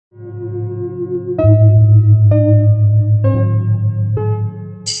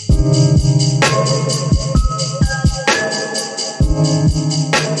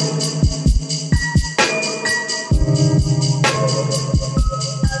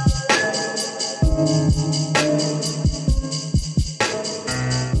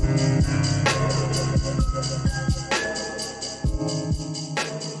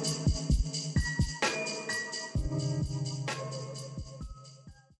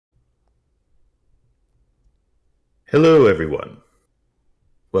Hello, everyone.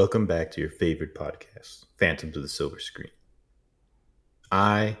 Welcome back to your favorite podcast, Phantoms of the Silver Screen.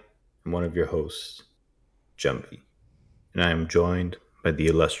 I am one of your hosts, Jumpy, and I am joined by the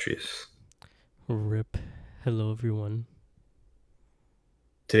illustrious. Rip. Hello, everyone.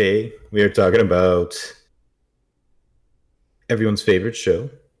 Today, we are talking about everyone's favorite show,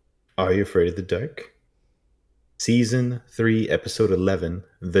 Are You Afraid of the Dark? Season 3, Episode 11,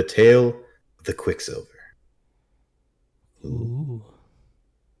 The Tale of the Quicksilver. Ooh.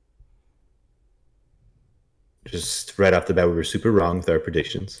 Just right off the bat, we were super wrong with our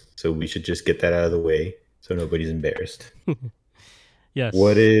predictions, so we should just get that out of the way so nobody's embarrassed. Yes.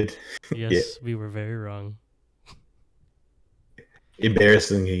 What did... yeah, Yes, we were very wrong.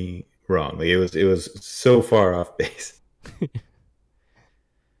 embarrassingly wrong. Like it was so far off base.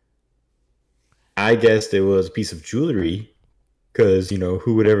 I guessed it was a piece of jewelry because,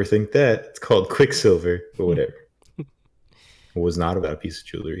 who would ever think that? It's called Quicksilver, but whatever. It was not about a piece of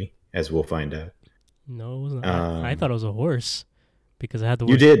jewelry, as we'll find out. No, it wasn't. I thought it was a horse because I had the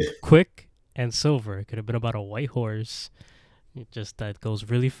You word did. quick and silver. It could have been about a white horse. It just that goes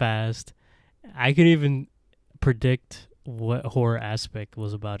really fast. I could even predict what horror aspect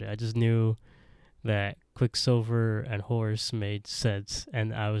was about it. I just knew that Quicksilver and horse made sense,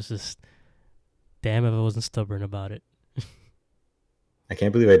 and I was just damn if I wasn't stubborn about it. I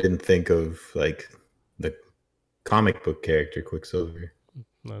can't believe I didn't think of, like, the comic book character Quicksilver.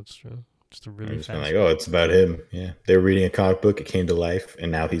 That's true. Just a I really just been fast. like, oh, it's about him. Yeah. They were reading a comic book, it came to life,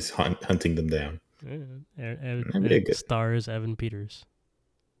 and now he's hunting them down. That'd be good. Stars Evan Peters.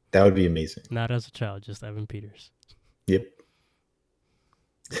 That would be amazing. Not as a child, just Evan Peters. Yep.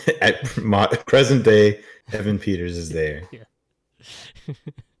 At present day, Evan Peters is there.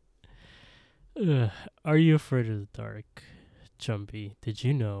 Yeah. Are you afraid of the dark, Jumpy? Did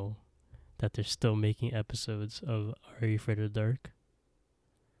you know that they're still making episodes of Are You Afraid of the Dark?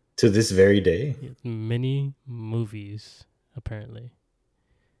 To this very day. Mini movies, apparently.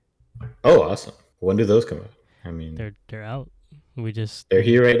 Oh, awesome! When do those come out? I mean, they're out. They're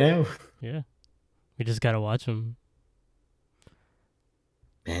here right now. Yeah, we just gotta watch them.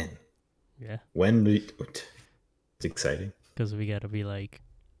 Man, yeah. It's exciting because we gotta be like,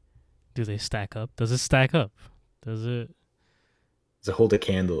 do they stack up? Does it stack up? Does it? Does it hold a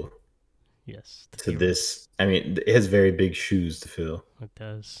candle? Yes. To this, I mean, it has very big shoes to fill. It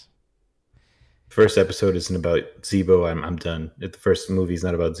does. First episode isn't about Zebo. I'm done. If the first movie's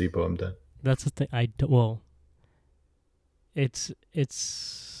not about Zebo, I'm done. That's the thing. Well, it's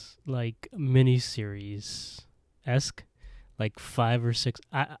like miniseries esque, like 5 or 6.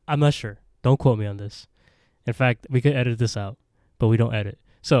 I'm not sure. Don't quote me on this. In fact, we could edit this out, but we don't edit.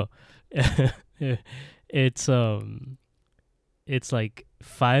 So, it's like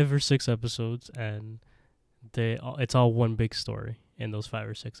 5 or 6 episodes, and it's all one big story in those 5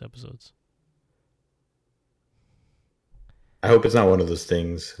 or 6 episodes. I hope it's not one of those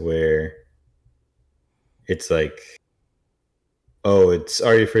things where it's like, oh, it's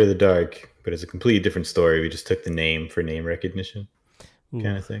Are You Afraid of the Dark, but it's a completely different story. We just took the name for name recognition. Ooh,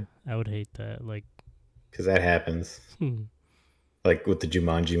 kind of thing. I would hate that. Like, because that happens. Like with the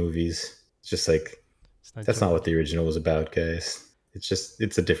Jumanji movies, it's just like that's not what the original was about, guys.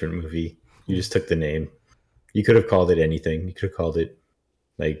 It's a different movie. You just took the name. You could have called it anything. You could have called it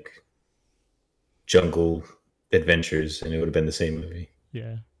like Jungle Adventures, and it would have been the same movie.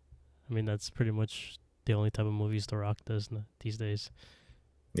 Yeah, I mean that's pretty much the only type of movies The Rock does these days.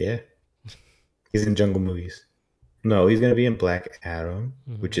 Yeah, he's in jungle movies. No, he's gonna be in Black Adam,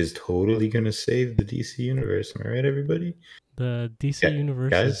 which is totally gonna save the DC universe. Am I right, everybody? The DC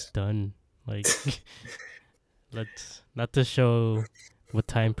universe is done. Like, let's not to show what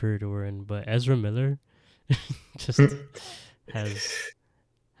time period we're in, but Ezra Miller just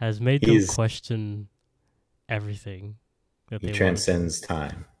has made them question everything. That he transcends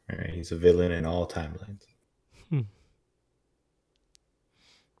time. All right, he's a villain in all timelines.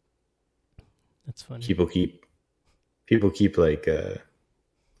 That's funny. People keep like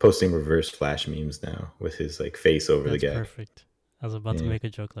posting reverse Flash memes now with his like face over the guy. Perfect. I was about to make a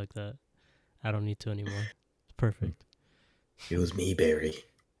joke like that. I don't need to anymore. It's perfect. It was me, Barry.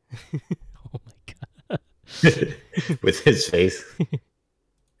 Oh my god. With his face.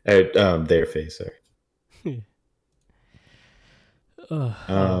 Their face, sorry.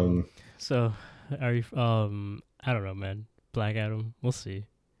 So are you I don't know, man. Black Adam, we'll see.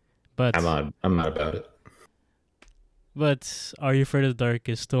 But I'm not about it. But Are You Afraid of the Dark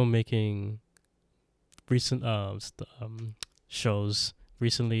is still making recent shows.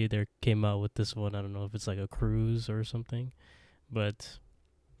 Recently they came out with this one. I don't know if it's like a cruise or something. But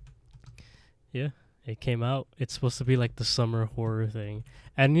yeah, It came out. It's supposed to be like the summer horror thing.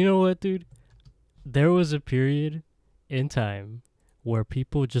 And you know what, dude? There was a period in time where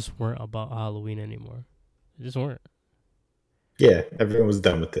people just weren't about Halloween anymore. They just weren't. Yeah, everyone was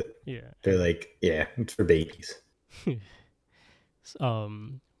done with it. Yeah. They're like, yeah, it's for babies.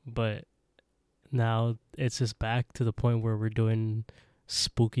 But now it's just back to the point where we're doing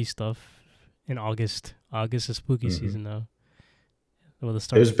spooky stuff in August. August is spooky season now. Well,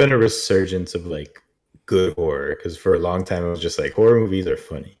 There's been a resurgence of like good horror because for a long time it was just like horror movies are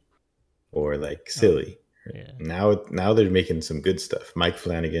funny or like silly. Yeah. Now they're making some good stuff. Mike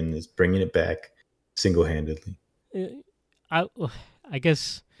Flanagan is bringing it back single-handedly. I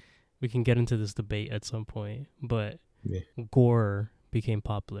guess we can get into this debate at some point, but gore became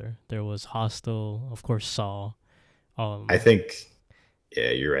popular. There was Hostel, of course, Saw. I think, yeah,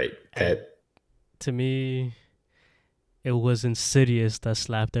 you're right. That to me, it was Insidious that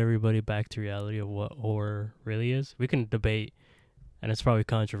slapped everybody back to reality of what horror really is. We can debate, and it's probably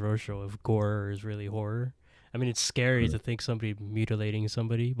controversial if gore is really horror. I mean, it's scary to think somebody mutilating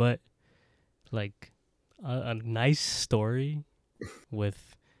somebody, but like a nice story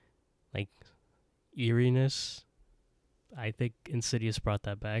with like eeriness, I think Insidious brought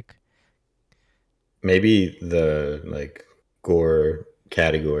that back. Maybe the like gore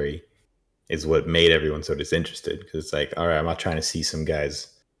category is what made everyone so disinterested because it's like, all right, I'm not trying to see some guy's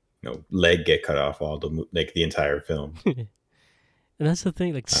leg get cut off all the entire film. And that's the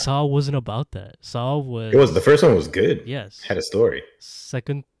thing, like Saw wasn't about that. Saw was the first one was good. Yes. Had a story.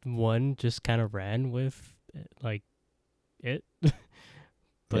 Second one just kind of ran with like it.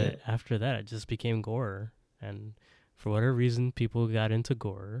 But after that it just became gore, and for whatever reason people got into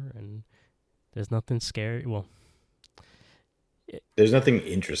gore, and there's nothing scary. Well, there's nothing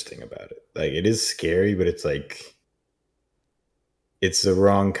interesting about it. Like, it is scary, but it's like it's the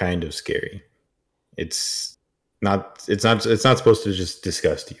wrong kind of scary. It's not supposed to just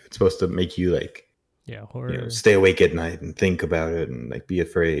disgust you. It's supposed to make you like, horror. Stay awake at night and think about it and like be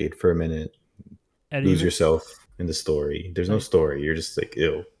afraid for a minute. And lose yourself in the story. There's no story. You're just like,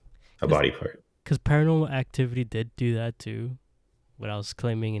 ew, a body part. Because Paranormal Activity did do that too, what I was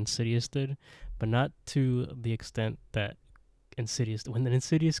claiming Insidious did, but not to the extent that Insidious. When the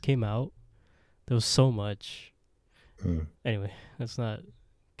Insidious came out, there was so much. Anyway, let's not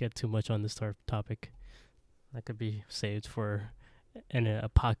get too much on this topic. That could be saved for a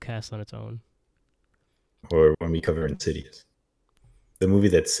podcast on its own. Or when we cover Insidious, the movie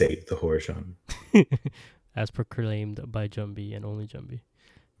that saved the horror genre, as proclaimed by Jumbie and only Jumbie.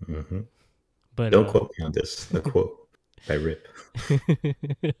 Mm-hmm. But don't quote me on this. A quote by Rip.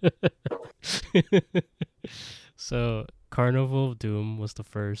 So, Carnival of Doom was the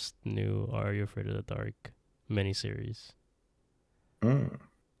first new Are You Afraid of the Dark miniseries. And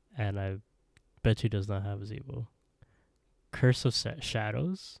I bet you does not have Zebo. Curse of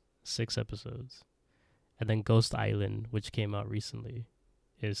Shadows, 6 episodes. And then Ghost Island, which came out recently,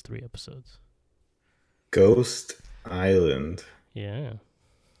 is 3 episodes. Ghost Island? Yeah.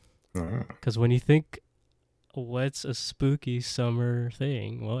 Because when you think, what's a spooky summer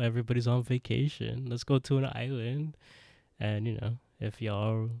thing? Well, everybody's on vacation. Let's go to an island. And, if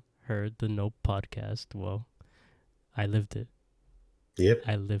y'all heard the Nope podcast, well, I lived it. Yep.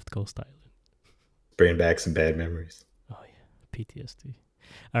 I lived Ghost Island. Bringing back some bad memories. Oh, yeah. PTSD.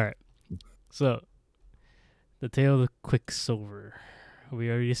 All right. So, the Tale of the Quicksilver.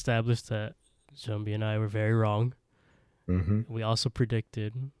 We already established that Jumbie and I were very wrong. Mm-hmm. We also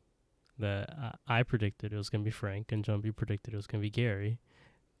predicted that I predicted it was going to be Frank, and Jumbie predicted it was going to be Gary,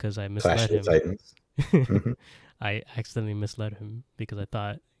 because I misled him. Mm-hmm. I accidentally misled him because I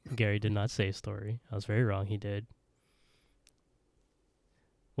thought Gary did not say a story. I was very wrong. He did.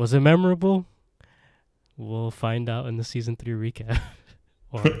 Was it memorable? We'll find out in the season 3 recap.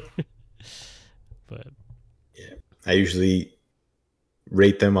 But yeah, I usually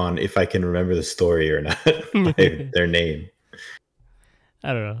rate them on if I can remember the story or not by their name.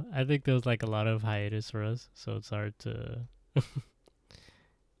 I don't know. I think there was like a lot of hiatus for us, so it's hard to.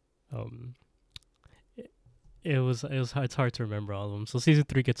 It's hard to remember all of them. So season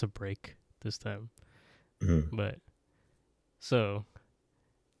 3 gets a break this time, but so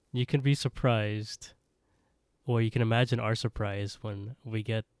you can be surprised, or you can imagine our surprise when we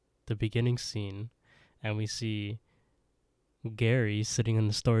get the beginning scene, and we see Gary sitting in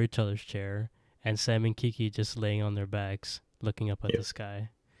the storyteller's chair, and Sam and Kiki just laying on their backs, looking up at the sky.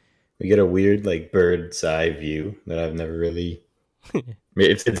 We get a weird like bird's eye view that I've never really.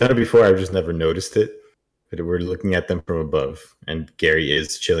 If it's done it before, I've just never noticed it. But we're looking at them from above, and Gary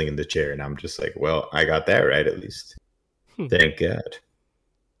is chilling in the chair, and I'm just like, well, I got that right at least. Thank God.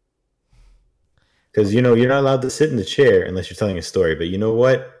 Because, you know, you're not allowed to sit in the chair unless you're telling a story. But you know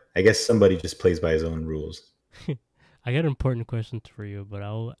what? I guess somebody just plays by his own rules. I got an important question for you, but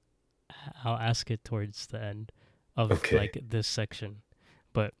I'll ask it towards the end of Okay. like this section.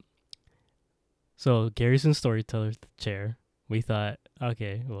 But so Gary's in storyteller's chair. We thought,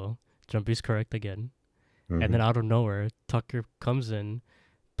 okay, well, Jumpy's correct again. And then Mm-hmm. out of nowhere, Tucker comes in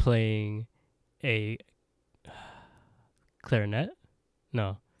playing a clarinet.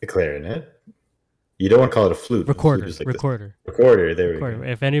 No, The clarinet. You don't want to call it a flute. A flute recorder, is like this recorder, recorder. There we recorder. go.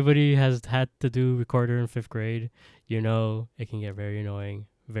 If anybody has had to do recorder in 5th grade, you know it can get very annoying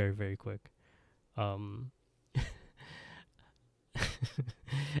very, very quick. Um,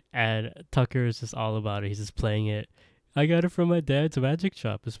 and Tucker is just all about it. He's just playing it. I got it from my dad's magic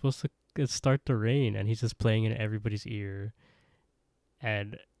shop. It's supposed to start to rain, and he's just playing it in everybody's ear.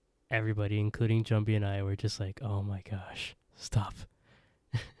 And everybody, including Jumpy and I, were just like, "Oh my gosh, stop!"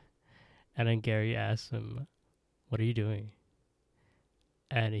 And then Gary asks him, "What are you doing?"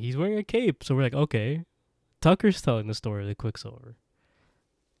 And he's wearing a cape, so we're like, "Okay." Tucker's telling the story of the Quicksilver,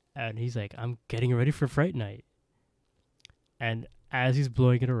 and he's like, "I'm getting ready for Fright Night." And as he's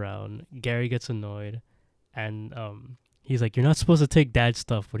blowing it around, Gary gets annoyed, and he's like, "You're not supposed to take Dad's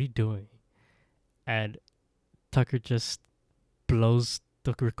stuff. What are you doing?" And Tucker just blows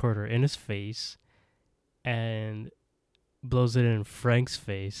the recorder in his face, and blows it in Frank's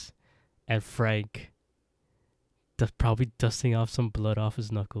face, and Frank, probably dusting off some blood off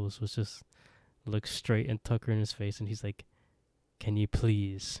his knuckles, was just looks straight at Tucker in his face, and he's like, "Can you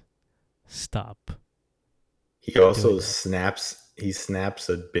please stop He doing also that?" snaps. He snaps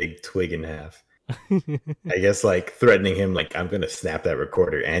a big twig in half. I guess like threatening him, like I'm gonna snap that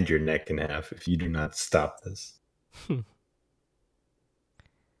recorder and your neck in half if you do not stop this.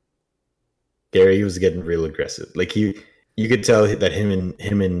 Gary was getting real aggressive. Like you could tell that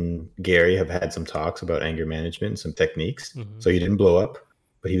him and Gary have had some talks about anger management and some techniques. Mm-hmm. So he didn't blow up,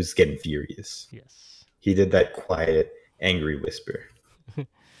 but he was getting furious. Yes. He did that quiet, angry whisper.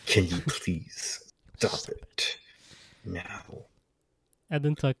 Can you please stop it now? And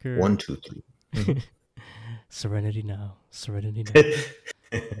then Tucker, 1, 2, 3. serenity now, serenity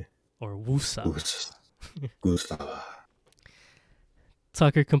now, or Wusa. Gustav.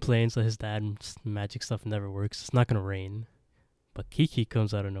 Tucker complains that his dad's magic stuff never works. It's not gonna rain. But Kiki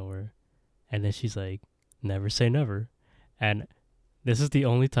comes out of nowhere, and then she's like, "Never say never." And this is the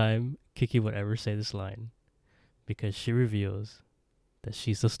only time Kiki would ever say this line, because she reveals that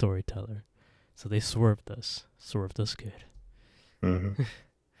she's the storyteller. So they swerved us good. Mm-hmm.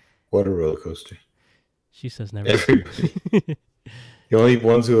 What a roller coaster! She says never. Everybody. The only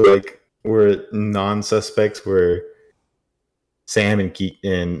ones who were non-suspects were Sam and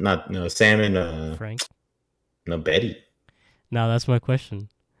Sam and Frank. No, Betty. Now that's my question: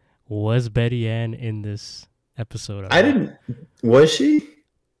 was Betty Ann in this episode? I didn't. Was she?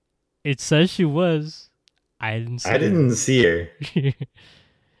 It says she was. I didn't see. I didn't see her.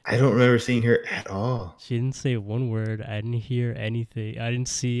 I don't remember seeing her at all. She didn't say one word. I didn't hear anything. I didn't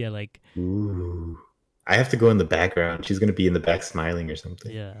see Ooh. I have to go in the background. She's gonna be in the back smiling or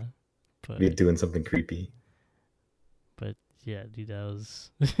something. Yeah, but be doing something creepy. But yeah, dude, that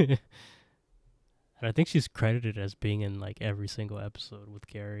was. And I think she's credited as being in like every single episode with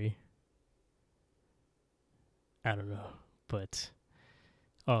Gary. I don't know, but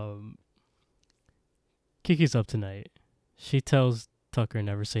Kiki's up tonight. She tells Tucker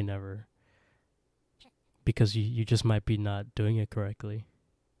never say never, because you just might be not doing it correctly.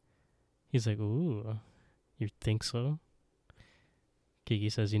 He's like, "Ooh, you think so?" Kiki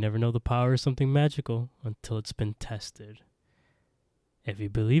says, "You never know the power of something magical until it's been tested. If you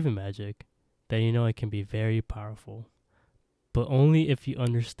believe in magic, then you know it can be very powerful, but only if you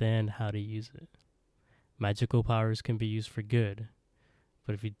understand how to use it. Magical powers can be used for good,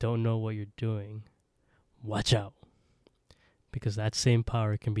 but if you don't know what you're doing, watch out, because that same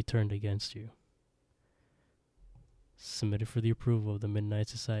power can be turned against you." Submitted for the approval of the Midnight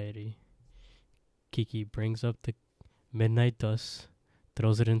Society, Kiki brings up the midnight dust,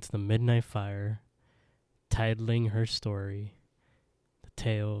 throws it into the midnight fire, titling her story, The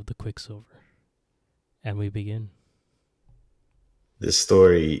Tale of the Quicksilver. And we begin. This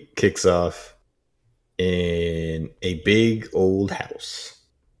story kicks off in a big old house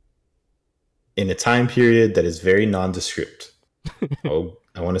in a time period that is very nondescript. Oh,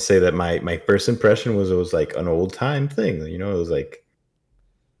 I want to say that my first impression was it was like an old time thing. You know, it was like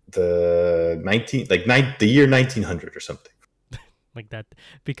the the year 1900 or something. Like that,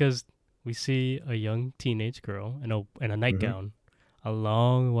 because we see a young teenage girl in a nightgown, a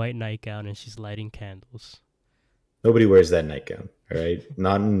long white nightgown, and she's lighting candles. Nobody wears that nightgown, all right?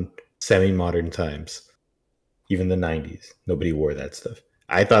 Not in semi-modern times. Even the 90s, nobody wore that stuff.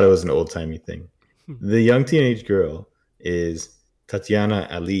 I thought it was an old-timey thing. The young teenage girl is Tatiana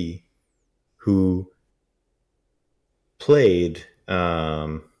Ali, who played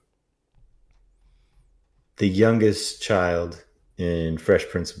the youngest child in Fresh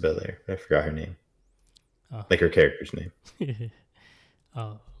Prince of Bel-Air. I forgot her name. Like her character's name.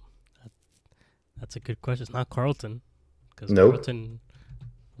 Oh, that's a good question. It's not Carlton, because Nope. Carlton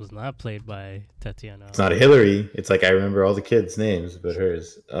was not played by Tatiana. It's not Hillary. It's like I remember all the kids' names, but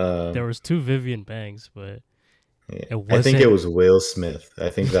hers. There was 2 Vivian Banks, but yeah. it wasn't. I think it was Will Smith. I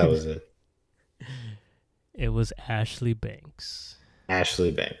think that was it. It was Ashley Banks.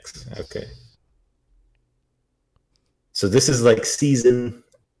 Ashley Banks. Okay. So this is like season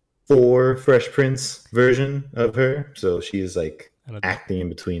 4 Fresh Prince version of her. So she's like acting in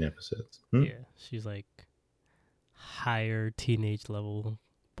between episodes. Yeah, she's like higher teenage level,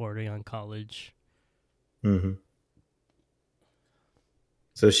 bordering on college. Mm-hmm.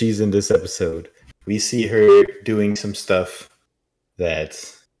 So she's in this episode. We see her doing some stuff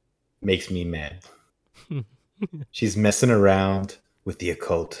that makes me mad. She's messing around with the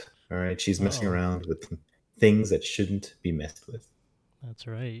occult. All right, she's messing around with things that shouldn't be messed with. That's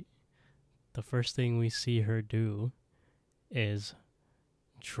right. The first thing we see her do is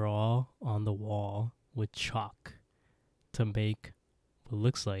draw on the wall with chalk to make what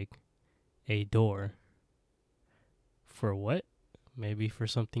looks like a door. For what? Maybe for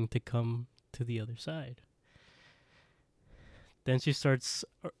something to come to the other side. Then she starts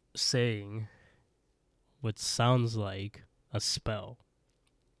saying what sounds like a spell.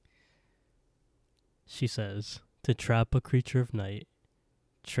 She says, to trap a creature of night,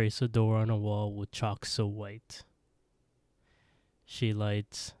 trace a door on a wall with chalk so white. She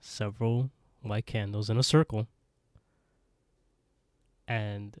lights several white candles in a circle,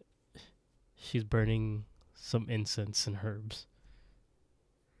 and she's burning some incense and herbs.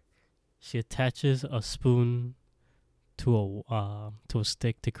 She attaches a spoon to a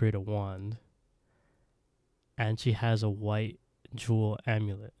stick to create a wand, and she has a white jewel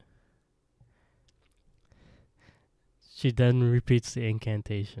amulet. She then repeats the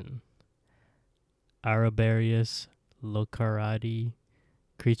incantation. Arabarius Locarati,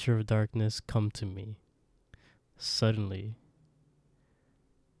 creature of darkness, come to me. Suddenly,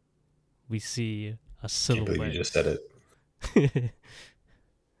 we see a silhouette. I can't believe you just said it.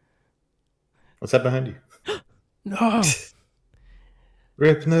 What's that behind you? No!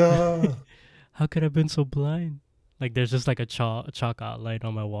 Rip, no! How could I have been so blind? Like, there's just like a chalk outline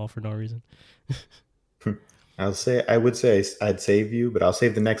on my wall for no reason. I would say I'd save you, but I'll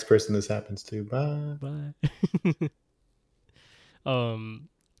save the next person this happens to. Bye.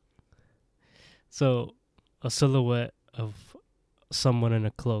 So a silhouette of someone in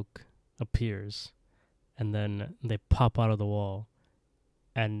a cloak appears, and then they pop out of the wall,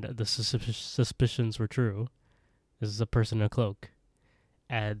 and the suspicions were true. This is a person in a cloak,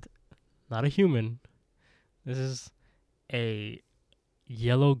 and not a human. This is a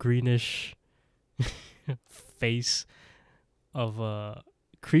yellow greenish face of a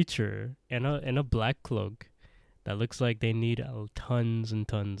creature in a black cloak that looks like they need tons and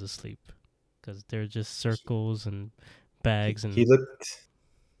tons of sleep, because they're just circles and bags. And he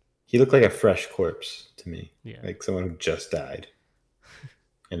looked like a fresh corpse to me. Yeah, like someone who just died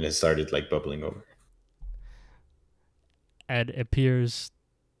and it started like bubbling over. And it appears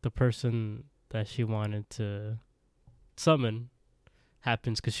the person that she wanted to summon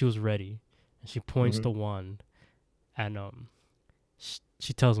happens because she was ready, and she points the wand, and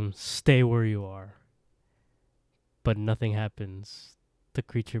she tells him, stay where you are. But nothing happens. The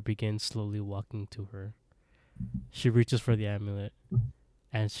creature begins slowly walking to her. She reaches for the amulet,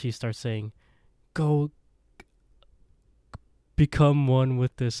 and she starts saying, go become one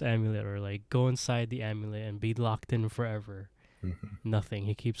with this amulet, or like go inside the amulet and be locked in forever. Nothing.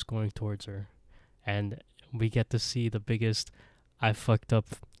 He keeps going towards her, and we get to see the biggest I fucked up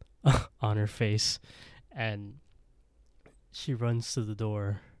on her face, and she runs to the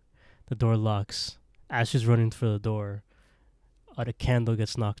door. The door locks. As she's running for the door, the candle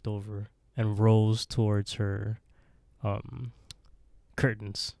gets knocked over and rolls towards her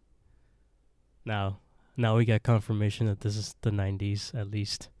curtains. Now we get confirmation that this is the 90s, at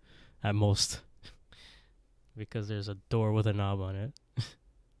least, at most, because there's a door with a knob on it.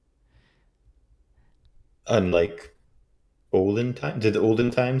 Unlike olden times, did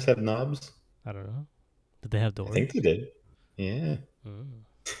olden times have knobs? I don't know. Did they have doors? I think they did. Yeah.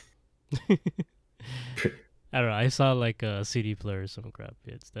 I don't know. I saw like a CD player or some crap.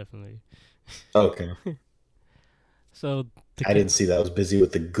 It's definitely okay. So I didn't see that. I was busy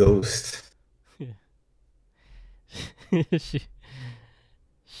with the ghost. she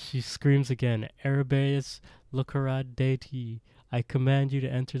she screams again, Arabeus Lucarad deity, I command you to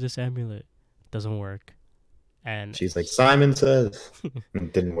enter this amulet. Doesn't work. And She's like, Simon says.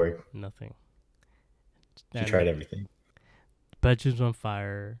 It didn't work. nothing. She And tried everything. bedroom's on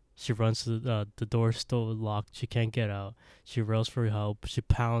fire. She runs to the door's still locked. She can't get out. She rails for help. She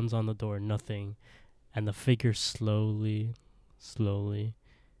pounds on the door. Nothing. And the figure slowly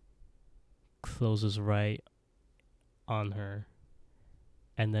closes right on her.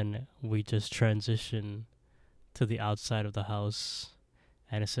 And then we just transition to the outside of the house,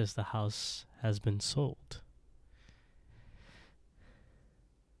 and it says the house has been sold.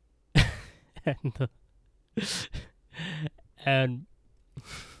 and the, and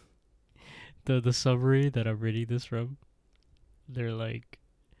the summary that I'm reading this from, they're like,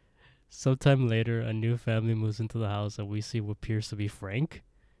 sometime later, a new family moves into the house, and we see what appears to be Frank.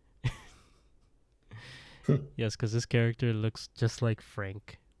 Yes, because this character looks just like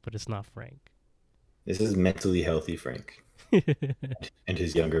Frank, but it's not Frank. This is mentally healthy Frank and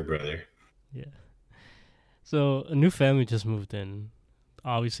his younger brother. Yeah. So a new family just moved in.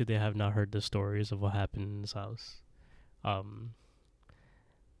 Obviously, they have not heard the stories of what happened in this house.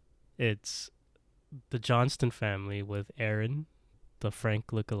 It's the Johnston family with Aaron, the Frank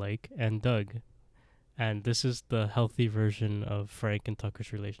lookalike, and Doug. And this is the healthy version of Frank and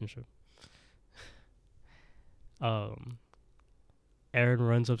Tucker's relationship. Aaron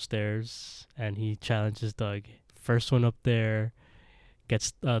runs upstairs and he challenges Doug. First one up there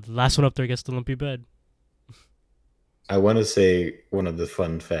gets the last one up there gets the lumpy bed. I want to say one of the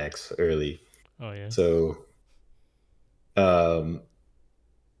fun facts early. Oh yeah. So,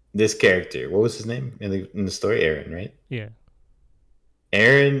 this character, what was his name in the story? Aaron, right? Yeah.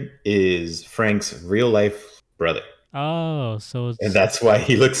 Aaron is Frank's real life brother. Oh, so it's and that's why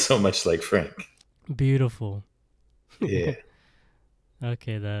he looks so much like Frank. Beautiful. Yeah.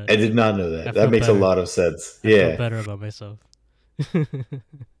 Okay, that I did not know that. That makes a lot of sense. I feel better about myself.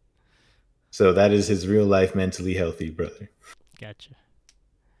 So that is his real life mentally healthy brother. Gotcha.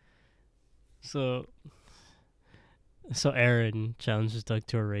 So Aaron challenges Doug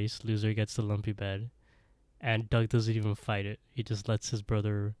to a race. Loser gets the lumpy bed. And Doug doesn't even fight it. He just lets his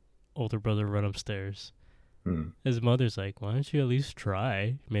older brother, run upstairs. His mother's like, why don't you at least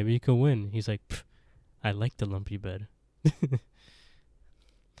try? Maybe you can win. He's like, I like the lumpy bed.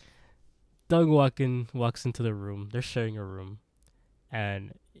 Doug walks into the room. They're sharing a room.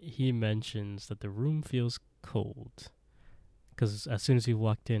 And he mentions that the room feels cold. Because as soon as he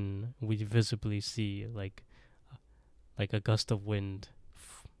walked in, we visibly see like a gust of wind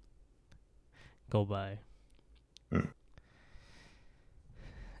go by.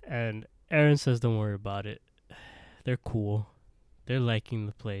 And Aaron says, don't worry about it. They're cool. They're liking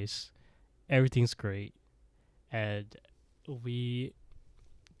the place. Everything's great. And we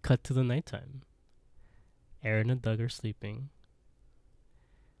cut to the nighttime. Aaron and Doug are sleeping.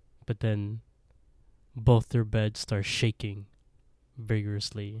 But then both their beds start shaking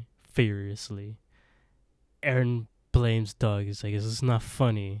vigorously, furiously. Aaron blames Doug. He's like, this is not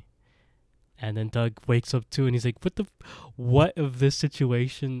funny. And then Doug wakes up too and he's like, what if this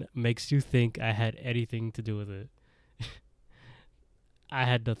situation makes you think I had anything to do with it? I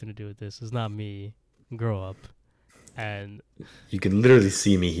had nothing to do with this. It's not me. Grow up. And you can literally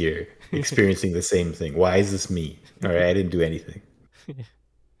see me here experiencing the same thing. Why is this me? All right, I didn't do anything.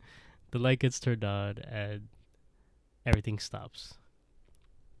 The light gets turned on and everything stops.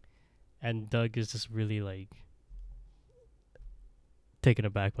 And Doug is just really like taken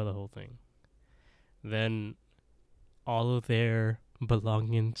aback by the whole thing. Then all of their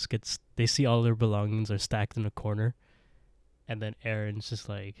belongings they see all their belongings are stacked in a corner. And then Aaron's just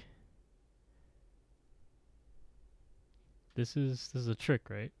like, this is a trick,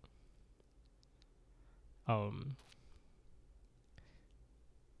 right?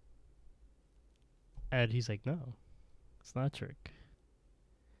 And he's like, no, it's not a trick.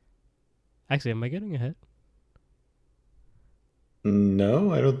 Actually, am I getting ahead?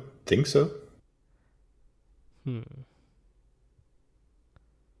 No, I don't think so.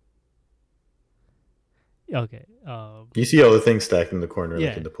 Okay. You see all the things stacked in the corner,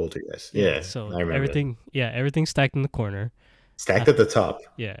 like in the Poltergeist. Yeah. So I remember everything's stacked in the corner. Stacked at the top.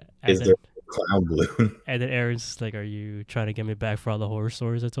 Yeah. Is there a clown balloon? And then Aaron's like, are you trying to get me back for all the horror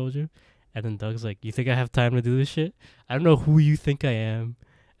stories I told you? And then Doug's like, you think I have time to do this shit? I don't know who you think I am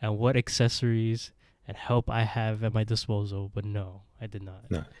and what accessories and help I have at my disposal, but no, I did not.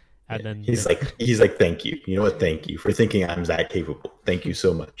 No. And then he's like, thank you. You know what? Thank you for thinking I'm that capable. Thank you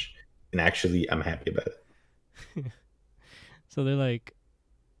so much. And actually, I'm happy about it. So they're like,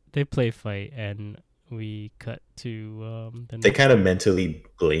 they play fight, and we cut to the They next kind of day. mentally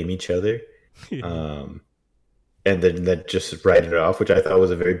blame each other, um, and then that just write it off, which I thought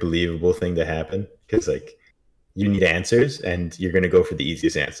was a very believable thing to happen because like you need answers and you're gonna go for the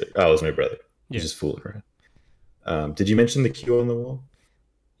easiest answer. Oh, it was my brother. He's Yeah, just fooling around. Did you mention the Q on the wall?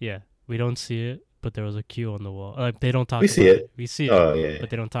 yeah. We don't see it, but there was a Q on the wall. Like they don't We talk see about it. it. We see it, Oh yeah, but yeah.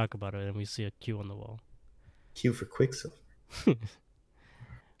 they don't talk about it, and we see a Q on the wall. Q for Quicksilver.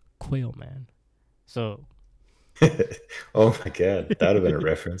 Quail man. So, Oh my god, that would have been a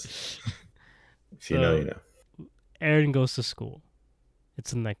reference. If you know, you so know. Aaron goes to school.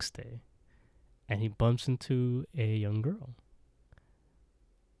 It's the next day, and he bumps into a young girl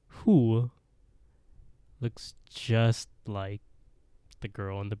who looks just like the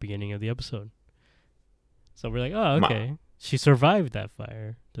girl in the beginning of the episode. So we're like, oh, My, okay. She survived that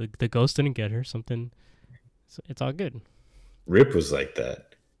fire. The ghost didn't get her. Something. It's all good. Rip was like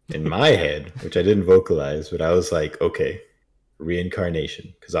that in my head, which I didn't vocalize, but I was like, okay,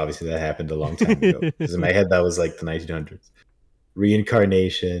 reincarnation, because obviously that happened a long time ago. Because in my head, that was like the 1900s.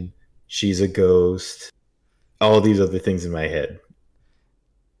 Reincarnation, she's a ghost, all these other things in my head.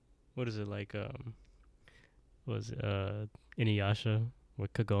 What is it like? Was Inuyasha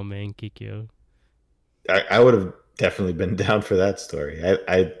with Kagome and Kikyo? I would have definitely been down for that story.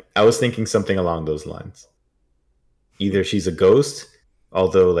 I was thinking something along those lines. Either she's a ghost,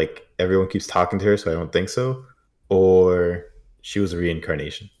 although like everyone keeps talking to her, so I don't think so, or she was a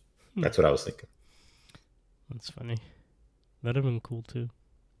reincarnation. That's what I was thinking. That's funny. That'd have been cool too.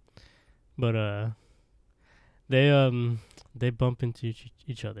 But they they bump into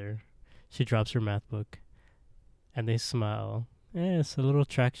each other. She drops her math book, and they smile. It's a little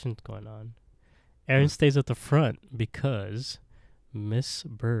attraction going on. Aaron stays at the front because Miss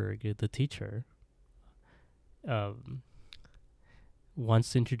Berg, the teacher, um,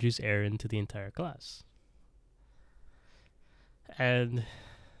 wants to introduce Aaron to the entire class. And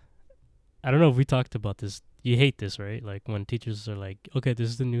I don't know if we talked about this. You hate this, right? Like when teachers are like, okay, this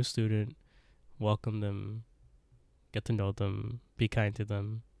is the new student. Welcome them. Get to know them. Be kind to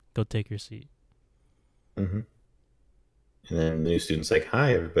them. Go take your seat. Mm-hmm. And then the new student's like,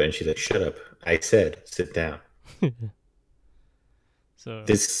 "Hi, everybody," and she's like, "Shut up! I said sit down." So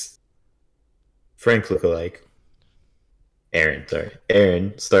This Frank lookalike,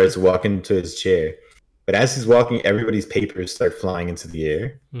 Aaron starts walking to his chair, but as he's walking, everybody's papers start flying into the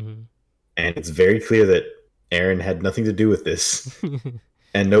air, and it's very clear that Aaron had nothing to do with this,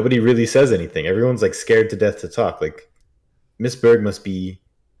 and nobody really says anything. Everyone's like scared to death to talk. Like Miss Berg must be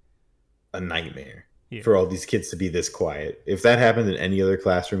a nightmare for all these kids to be this quiet. If that happened in any other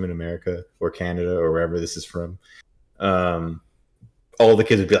classroom in America or Canada or wherever this is from, all the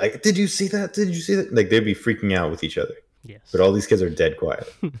kids would be like, "Did you see that? Did you see that?" Like they'd be freaking out with each other. Yes. But all these kids are dead quiet.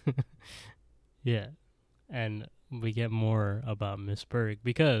 Yeah. And we get more about Miss Berg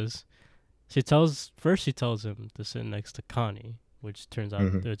because she tells him to sit next to Connie, which turns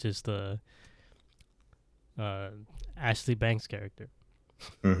out which is the Ashley Banks character.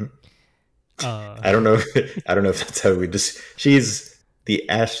 I don't know. I don't know if that's how we just. She's the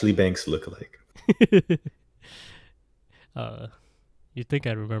Ashley Banks lookalike. You'd think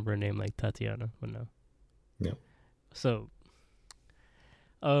I'd remember a name like Tatiana, but no. No. So,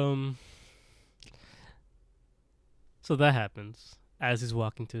 so that happens as he's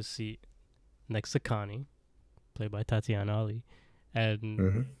walking to his seat next to Connie, played by Tatiana Ali,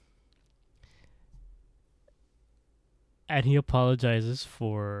 and and he apologizes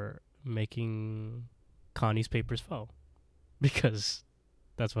for making Connie's papers fall because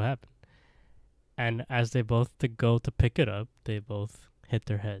that's what happened. And as they both go to pick it up, they both hit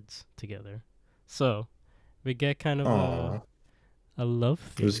their heads together. So we get kind of a love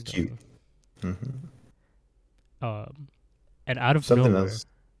theme. It was cute. And out of something nowhere, else.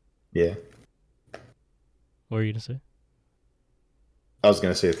 Yeah. What were you gonna say? I was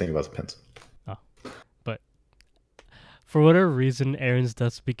gonna say a thing about the pencil. Oh, but for whatever reason, Aaron's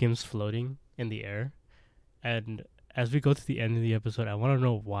dust begins floating in the air, and as we go to the end of the episode, I want to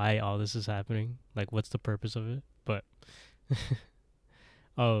know why all this is happening. Like, what's the purpose of it? But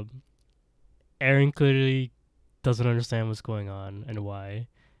Aaron clearly doesn't understand what's going on and why.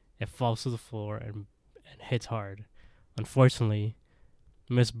 It falls to the floor and hits hard. Unfortunately,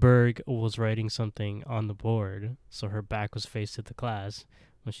 Miss Berg was writing something on the board, so her back was faced to the class.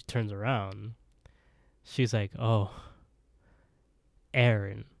 When she turns around, she's like, "Oh,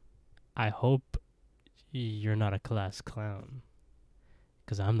 Aaron, I hope you're not a class clown,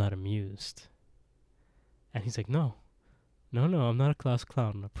 because I'm not amused." And he's like, no, I'm not a class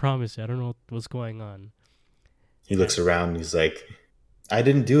clown. I promise you, I don't know what's going on. He looks around and he's like, I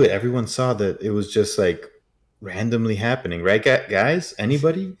didn't do it. Everyone saw that it was just like randomly happening, right, guys?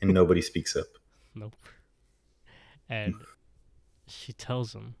 Anybody? And nobody speaks up. Nope. And she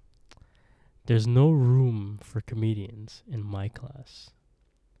tells him, there's no room for comedians in my class.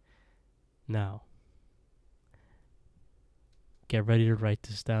 Now, get ready to write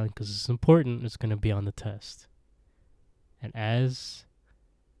this down because it's important. It's going to be on the test. And as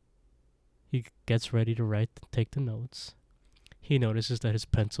he gets ready to take the notes, he notices that his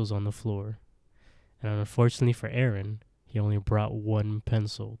pencil's on the floor. And unfortunately for Aaron, he only brought one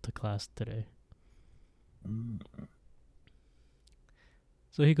pencil to class today.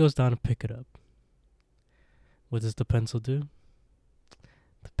 So he goes down to pick it up. What does the pencil do?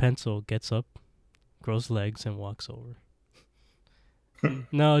 The pencil gets up, grows legs, and walks over.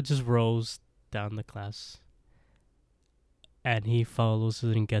 No, it just rolls down the class. And he follows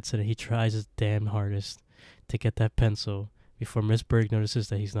it and gets it, and he tries his damn hardest to get that pencil before Miss Berg notices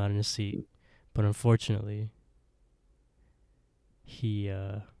that he's not in his seat. But unfortunately,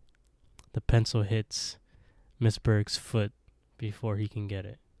 the pencil hits Miss Berg's foot before he can get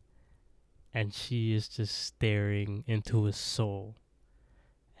it. And she is just staring into his soul.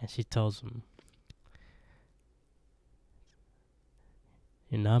 And she tells him,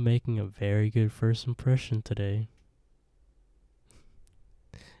 you're not making a very good first impression today.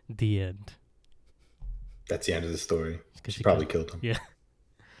 The end. That's the end of the story. She probably killed him. Yeah.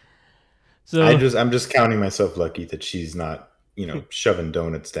 So I'm just counting myself lucky that she's not, shoving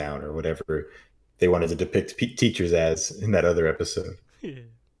donuts down or whatever they wanted to depict teachers as in that other episode. Yeah.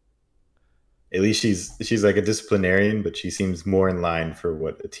 At least she's like a disciplinarian, but she seems more in line for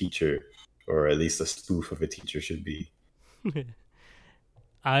what a teacher, or at least a spoof of a teacher, should be.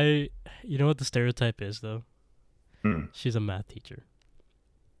 You know what the stereotype is though? She's a math teacher.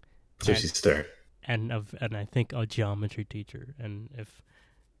 So she's stern. And I think a geometry teacher. And if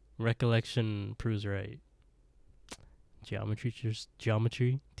recollection proves right, geometry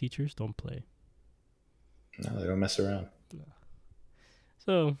teachers don't play. No, they don't mess around. No.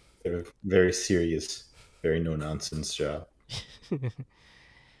 So they're a very serious, very no nonsense job.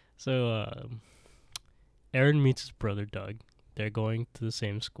 So Aaron meets his brother Doug. They're going to the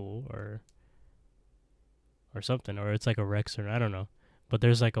same school or something, or it's like a rec center. I don't know. But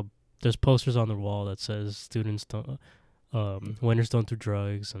there's posters on the wall that says students don't, winners don't do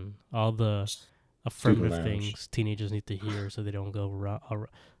drugs, and all the affirmative things teenagers need to hear so they don't go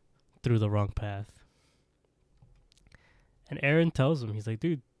through the wrong path. And Aaron tells him, he's like,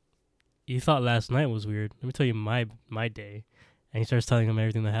 dude, you thought last night was weird. Let me tell you my day. And he starts telling him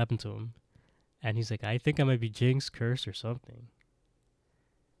everything that happened to him. And he's like, I think I might be jinxed, cursed, or something.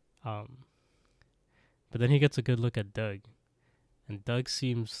 But then he gets a good look at Doug. And Doug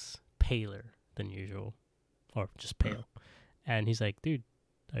seems paler than usual. Or just pale. And he's like, dude,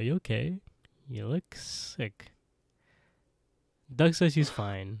 are you okay? You look sick. Doug says he's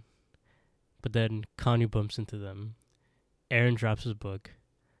fine. But then Connie bumps into them. Aaron drops his book.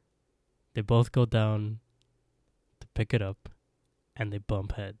 They both go down to pick it up. And they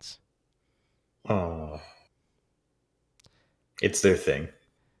bump heads. Oh. It's their thing.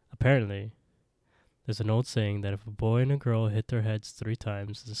 Apparently, there's an old saying that if a boy and a girl hit their heads 3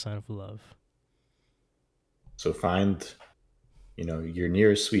 times, it's a sign of love. So find, your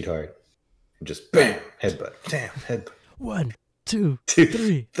nearest sweetheart and just bam, headbutt. Damn, headbutt. 1, 2,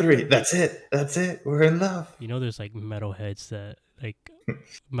 3. 3. That's it. We're in love. There's like metal heads that, like,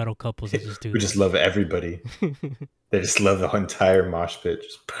 metal couples that just do We just love everybody. They just love the entire mosh pit.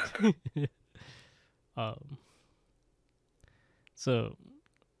 Just So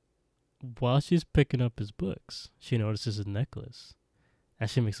while she's picking up his books, she notices his necklace, and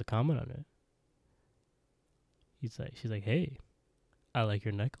she makes a comment on it. She's like, "Hey, I like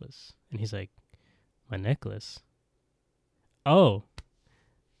your necklace," and he's like, "My necklace? Oh,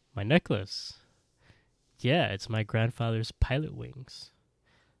 my necklace. Yeah, it's my grandfather's pilot wings."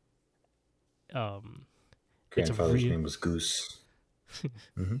 Grandfather's name was Goose.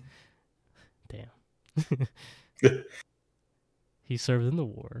 Mm-hmm. Damn. He served in the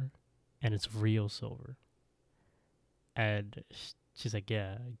war, and it's real silver. And she's like,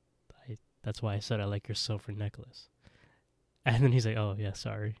 yeah, that's why I said I like your silver necklace. And then he's like, oh, yeah,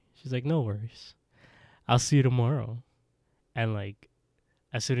 sorry. She's like, no worries. I'll see you tomorrow. And, like,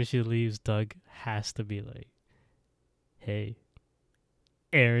 as soon as she leaves, Doug has to be like, hey,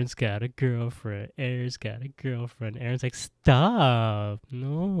 Aaron's got a girlfriend. Aaron's like, stop.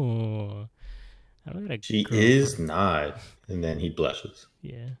 No. I don't got a She girlfriend. is not. And then he blushes.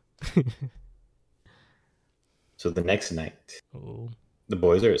 Yeah. So the next night, the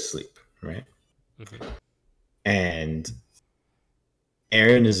boys are asleep, right? Mm-hmm. And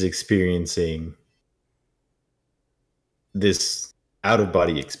Aaron is experiencing this out of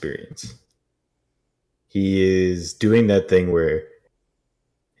body experience. He is doing that thing where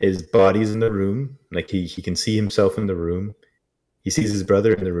his body's in the room, like he can see himself in the room. He sees his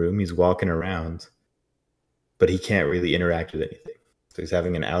brother in the room. He's walking around, but he can't really interact with anything. So he's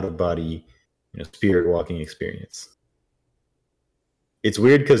having an out of body, spirit walking experience. It's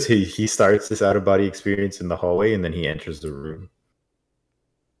weird because he starts this out of body experience in the hallway and then he enters the room.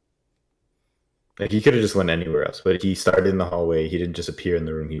 Like he could have just went anywhere else, but he started in the hallway. He didn't just appear in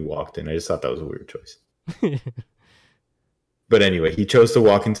the room. He walked in. I just thought that was a weird choice. But anyway, he chose to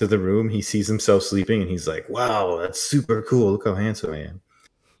walk into the room. He sees himself sleeping and he's like, wow, that's super cool. Look how handsome I am.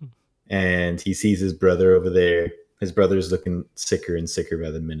 And he sees his brother over there. His brother's looking sicker and sicker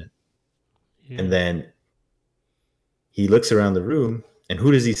by the minute. Yeah. And then he looks around the room, and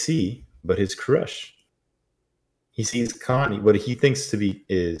who does he see but his crush? He sees Connie, what he thinks to be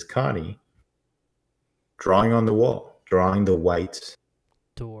is Connie, drawing on the wall, drawing the white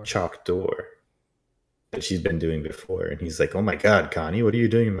chalk door that she's been doing before. And he's like, oh my God, Connie, what are you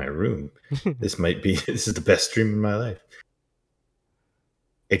doing in my room? This is the best dream in my life.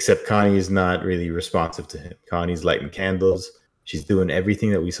 Except Connie is not really responsive to him. Connie's lighting candles. She's doing everything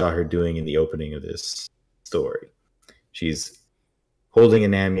that we saw her doing in the opening of this story. She's holding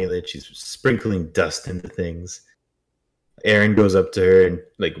an amulet. She's sprinkling dust into things. Aaron goes up to her and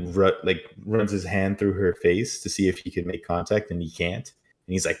runs his hand through her face to see if he can make contact, and he can't.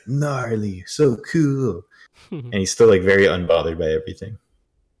 And he's like, gnarly, so cool. And he's still very unbothered by everything.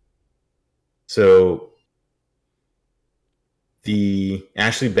 So the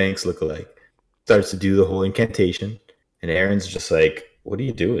Ashley Banks lookalike starts to do the whole incantation, and Aaron's just like, what are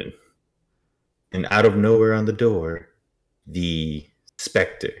you doing? And out of nowhere on the door, the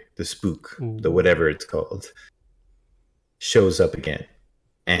specter, the spook, the whatever it's called, shows up again.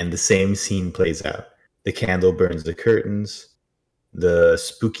 And the same scene plays out. The candle burns the curtains. The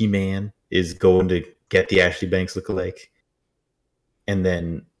spooky man is going to get the Ashley Banks lookalike. And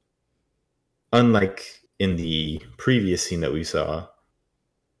then, unlike in the previous scene that we saw,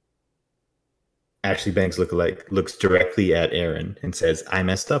 Ashley Banks lookalike looks directly at Aaron and says, I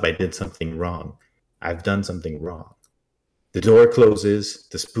messed up. I did something wrong. I've done something wrong. The door closes,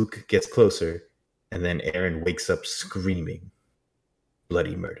 the spook gets closer, and then Aaron wakes up screaming,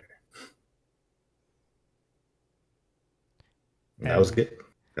 bloody murder. That was good.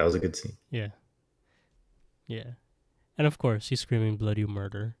 That was a good scene. Yeah. Yeah. And of course, he's screaming bloody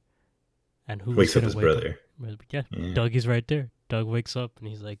murder. And who wakes up his brother? Yeah, Dougie's right there. Doug wakes up and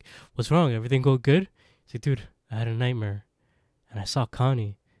he's like, what's wrong? Everything go good? He's like, dude, I had a nightmare. And I saw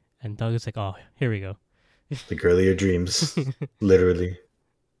Connie. And Doug is like, oh, here we go. The girl of your dreams. Literally.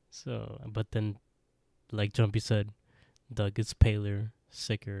 So, but then, like Jumpy said, Doug gets paler,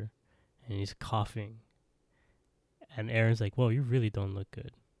 sicker, and he's coughing. And Aaron's like, whoa, you really don't look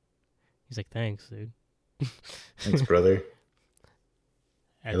good. He's like, thanks, dude. Thanks, brother.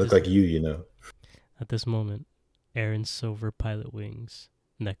 I look like you. At this moment, Aaron's silver pilot wings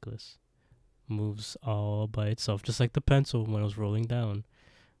necklace moves all by itself, just like the pencil when it was rolling down.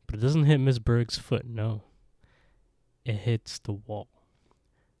 But it doesn't hit Miss Berg's foot, no. It hits the wall,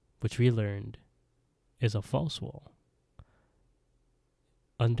 which we learned is a false wall,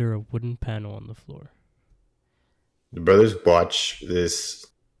 under a wooden panel on the floor. The brothers watch this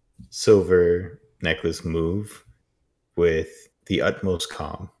silver necklace move with the utmost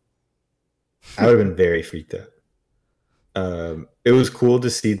calm. I would have been very freaked out. It was cool to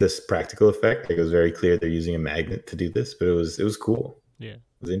see this practical effect. It was very clear they're using a magnet to do this, but it was cool. Yeah, it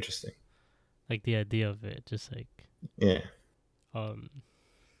was interesting. Like the idea of it, just like yeah.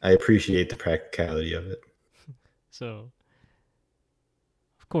 I appreciate the practicality of it. So,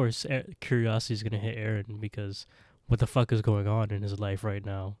 of course, curiosity is gonna hit Aaron because what the fuck is going on in his life right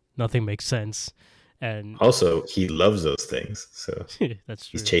now? Nothing makes sense. And also, he loves those things, so that's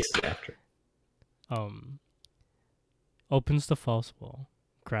true. He's chasing after. Opens the false wall,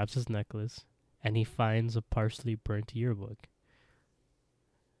 grabs his necklace, and he finds a partially burnt yearbook,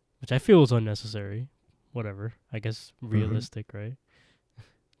 which I feel was unnecessary. Whatever, I guess realistic, right?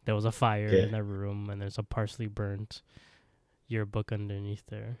 There was a fire in that room, and there's a partially burnt yearbook underneath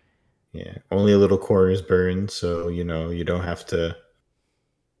there. Yeah, only a little corner is burned, so you don't have to.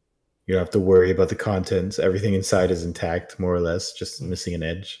 You don't have to worry about the contents. Everything inside is intact, more or less, just missing an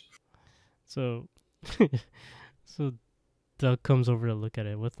edge. So, so Doug comes over to look at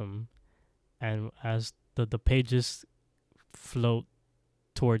it with him, and as the pages float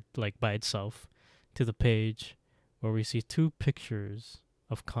toward, like, by itself to the page where we see two pictures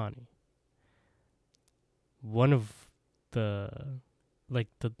of Connie. one of the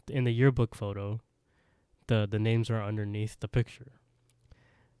in the yearbook photo, the names are underneath the picture.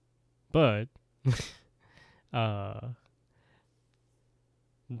 But the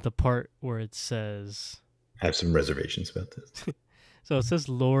part where it says, I have some reservations about this. So it says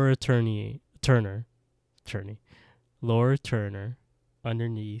Laura Turner, Laura Turner,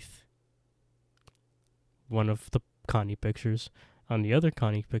 underneath one of the Connie pictures. On the other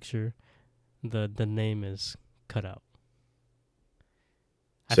Connie picture, the name is cut out.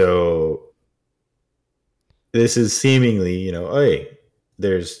 So this is seemingly, hey,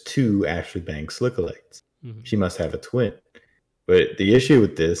 there's two Ashley Banks lookalikes. Mm-hmm. She must have a twin. But the issue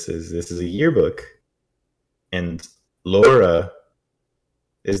with this is a yearbook, and Laura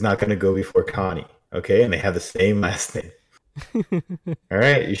is not going to go before Connie, okay? And they have the same last name. All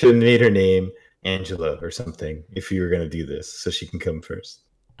right? You should have made her name Angela or something if you were going to do this, so she can come first.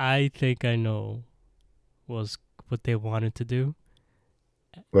 I think I know was what they wanted to do.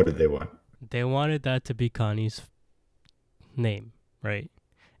 What did they want? They wanted that to be Connie's name, right?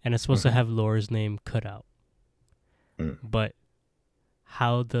 And it's supposed to have Laura's name cut out. But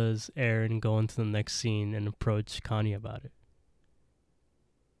how does Aaron go into the next scene and approach Connie about it?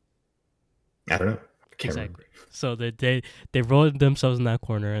 I don't know. Exactly. Remember. So they rolled themselves in that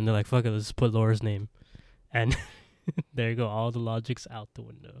corner and they're like, fuck it, let's put Laura's name. And there you go. All the logic's out the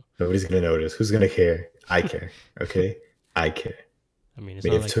window. Nobody's going to notice. Who's going to care? I care. Okay? I care. I mean,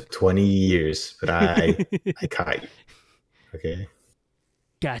 it took 20 years, but I caught you. Okay?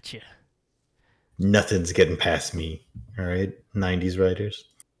 Gotcha. Nothing's getting past me. All right? 90s writers.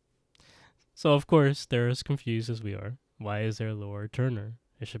 So, of course, they're as confused as we are. Why is there Laura Turner?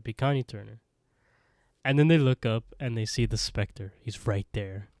 It should be Connie Turner. And then they look up and they see the Spectre. He's right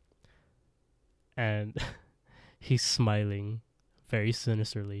there. And he's smiling very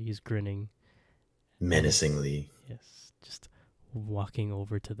sinisterly. He's grinning. Menacingly. Yes. Just walking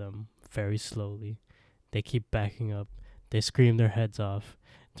over to them very slowly. They keep backing up. They scream their heads off.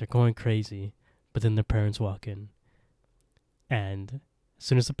 They're going crazy. But then the parents walk in. And as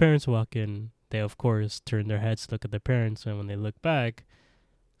soon as the parents walk in, they, of course, turn their heads to look at their parents. And when they look back,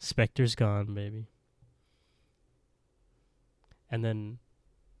 Spectre's gone, baby. And then,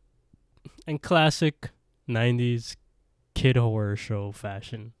 in classic 90s kid horror show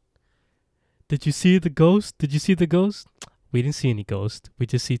fashion, did you see the ghost? Did you see the ghost? We didn't see any ghost. We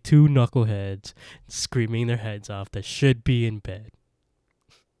just see two knuckleheads screaming their heads off that should be in bed.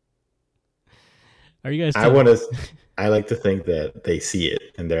 Are you guys? I like to think that they see it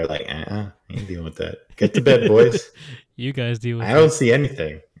and they're like, I ain't dealing with that. Get to bed, boys. You guys deal with it. I don't see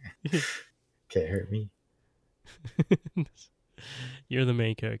anything. Can't hurt me. You're the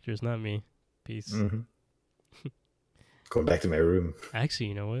main characters, not me. Peace. Mm-hmm. Going back to my room. Actually,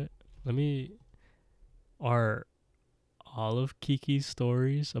 you know what? Are all of Kiki's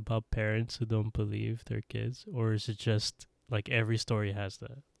stories about parents who don't believe their kids? Or is it just like every story has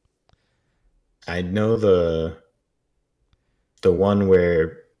that? I know the one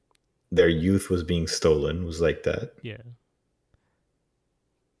where their youth was being stolen was like that. Yeah.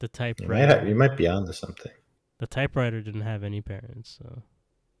 The typewriter. You might be onto something. The typewriter didn't have any parents, so.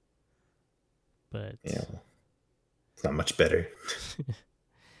 But. Yeah. It's not much better.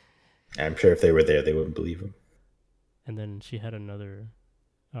 I'm sure if they were there, they wouldn't believe him. And then she had another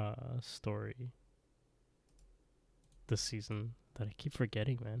story this season that I keep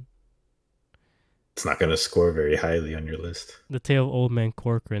forgetting, man. It's not going to score very highly on your list. The Tale of Old Man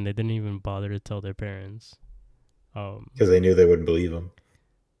Corcoran, they didn't even bother to tell their parents. Because they knew they wouldn't believe him.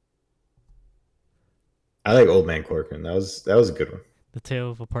 I like Old Man Corcoran. That was a good one. The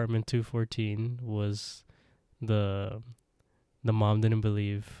Tale of Apartment 214 was the mom didn't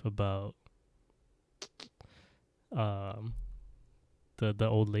believe about the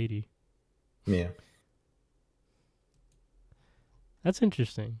old lady. Yeah. That's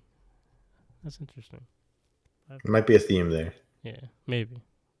interesting. There might be a theme there. Yeah, maybe.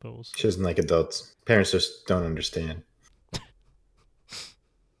 But we'll see. She doesn't like adults. Parents just don't understand.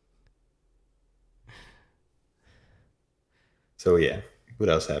 So yeah, what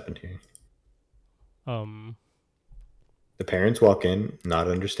else happened here? The parents walk in, not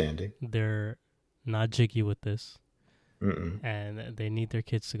understanding. They're not jiggy with this. Mm-mm. And they need their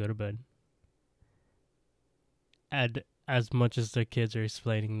kids to go to bed. And as much as their kids are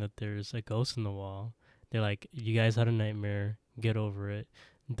explaining that there's a ghost in the wall, they're like, you guys had a nightmare, get over it.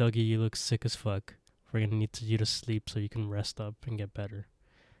 Dougie, you look sick as fuck. We're gonna need you to sleep so you can rest up and get better.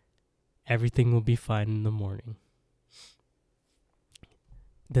 Everything will be fine in the morning.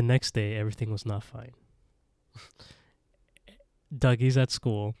 The next day, everything was not fine. Dougie's at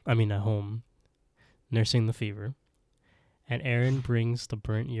home. nursing the fever, and Aaron brings the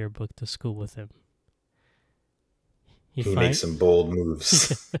burnt yearbook to school with him. He makes some bold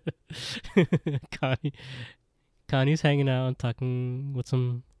moves. Connie's hanging out and talking with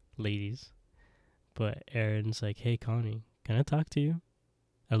some ladies, but Aaron's like, "Hey, Connie, can I talk to you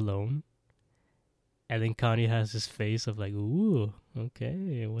alone?" And then Connie has this face of like, "Ooh,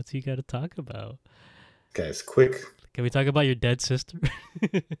 okay, what's he got to talk about?" Guys, quick. Can we talk about your dead sister?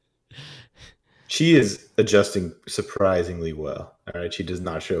 She is adjusting surprisingly well. All right, she does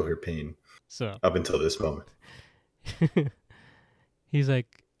not show her pain up until this moment. He's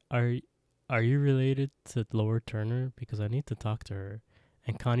like, "Are you related to Laura Turner? Because I need to talk to her."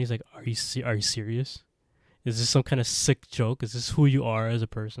 And Connie's like, "Are you serious? Is this some kind of sick joke? Is this who you are as a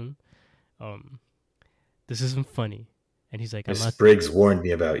person? This isn't funny." And he's like, Miss Briggs warned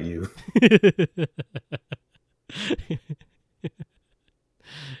me about you.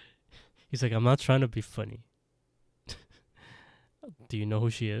 He's like, "I'm not trying to be funny." Do you know who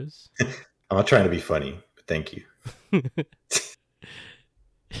she is? I'm not trying to be funny, but thank you.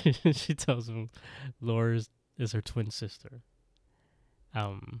 She tells him Laura is her twin sister.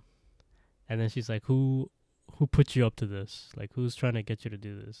 And then she's like, who put you up to this? Like, who's trying to get you to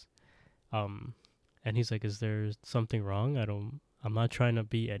do this? And he's like, is there something wrong? I'm not trying to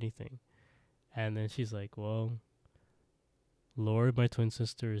be anything. And then she's like, well, Laura, my twin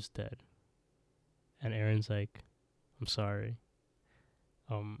sister, is dead. And Aaron's like, I'm sorry.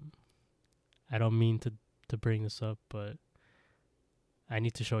 I don't mean to bring this up, but I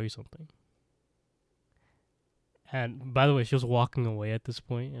need to show you something. And by the way, she was walking away at this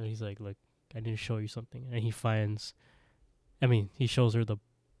point, and he's like, look, I need to show you something. And he shows her the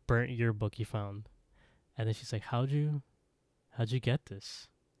burnt yearbook he found. And then she's like, how'd you get this?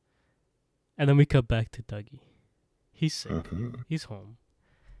 And then we cut back to Dougie. He's sick. Mm-hmm. He's home.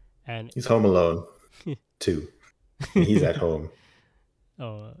 And he's home alone, too. He's at home.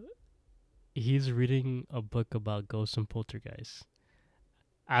 He's reading a book about ghosts and poltergeists.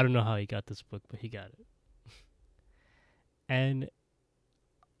 I don't know how he got this book, but he got it. And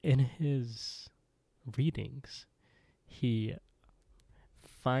in his readings, he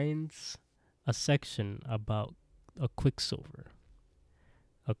finds a section about a Quicksilver.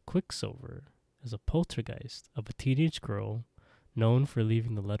 A Quicksilver is a poltergeist of a teenage girl known for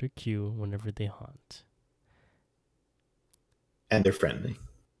leaving the letter Q whenever they haunt. And they're friendly.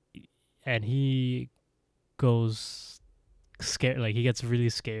 And he goes scared, like he gets really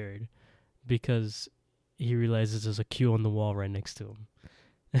scared because he realizes there's a Q on the wall right next to him.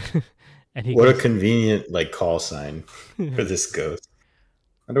 And what a convenient call sign for this ghost.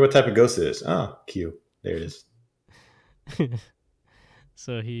 I wonder what type of ghost it is. Oh, Q. There it is.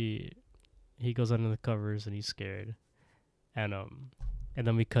 So he goes under the covers and he's scared. And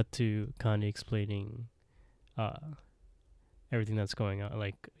then we cut to Connie explaining everything that's going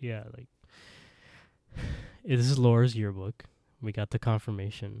on. This is Laura's yearbook. We got the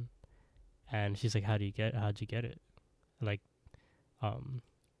confirmation. And she's like, how'd you get it?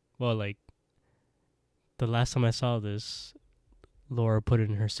 The last time I saw this, Laura put it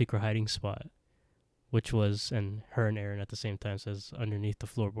in her secret hiding spot, which was, and her and Aaron at the same time says, underneath the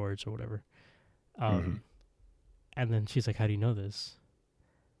floorboards or whatever. And then she's like, how do you know this?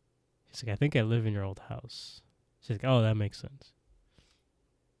 She's like, I think I live in your old house. She's like, oh, that makes sense.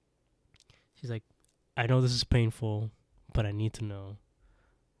 She's like, I know this is painful, but I need to know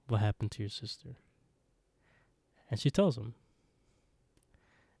what happened to your sister. And she tells him.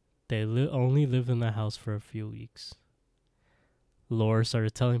 They only lived in the house for a few weeks. Laura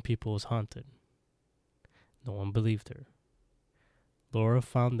started telling people it was haunted. No one believed her. Laura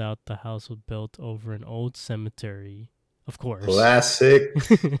found out the house was built over an old cemetery. Of course. Classic.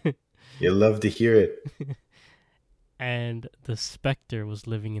 You love to hear it. And the specter was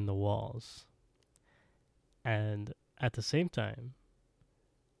living in the walls. And at the same time,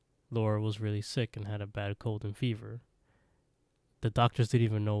 Laura was really sick and had a bad cold and fever. The doctors didn't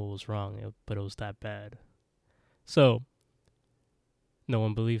even know what was wrong, but it was that bad. So, no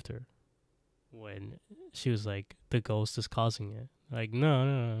one believed her when she was like, the ghost is causing it. Like,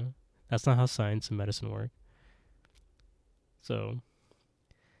 no. That's not how science and medicine work. So,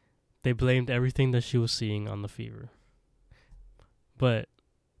 they blamed everything that she was seeing on the fever. But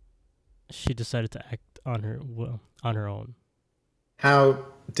she decided to act on her own. How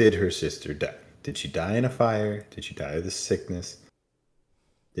did her sister die? Did she die in a fire? Did she die of the sickness?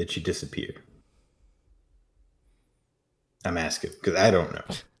 Did she disappear? I'm asking because I don't know.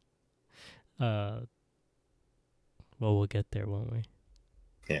 Well, we'll get there, won't we?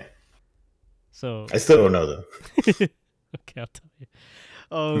 Yeah. So I still don't know though. Okay, I'll tell you.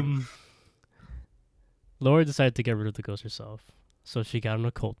 Laura decided to get rid of the ghost herself, so she got an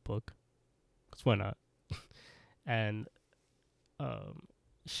occult book. Cause why not? And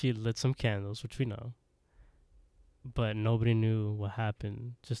she lit some candles, which we know, but nobody knew what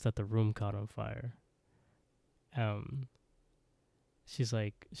happened. Just that the room caught on fire. Um, she's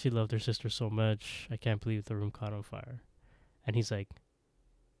like, she loved her sister so much. I can't believe the room caught on fire. And he's like,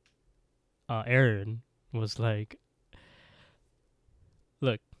 Aaron was like,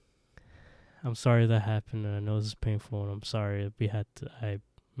 look, I'm sorry that happened, and I know this is painful, and I'm sorry I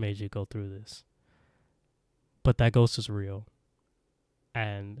made you go through this. But that ghost is real.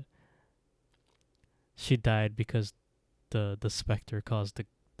 And she died because the specter caused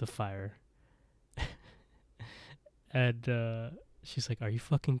the fire. And she's like, are you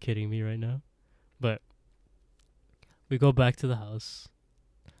fucking kidding me right now? But we go back to the house.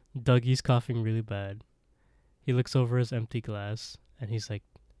 Dougie's coughing really bad. He looks over his empty glass, and he's like,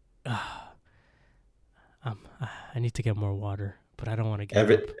 I need to get more water, but I don't want to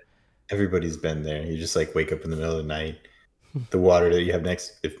get up. Everybody's been there. You just like wake up in the middle of the night. The water that you have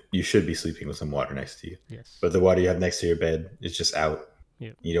if you should be sleeping with some water next to you. Yes. But the water you have next to your bed is just out.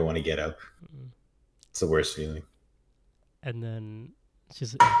 Yep. You don't want to get up. It's the worst feeling. And then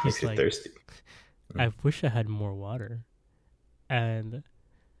he's makes like, you thirsty. I wish I had more water. And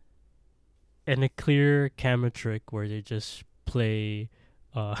in a clear camera trick where they just play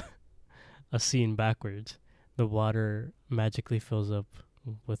a scene backwards, the water magically fills up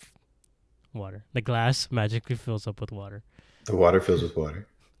with water. The glass magically fills up with water. The water fills with water.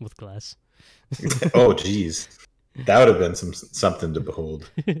 With glass. Oh, jeez. That would have been something to behold.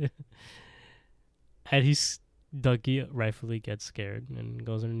 And Dougie rightfully gets scared and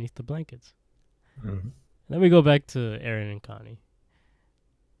goes underneath the blankets. Mm-hmm. Then we go back to Aaron and Connie.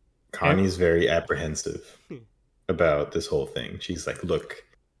 Connie's very apprehensive about this whole thing. She's like, look,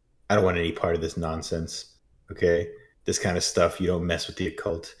 I don't want any part of this nonsense. Okay? This kind of stuff, you don't mess with the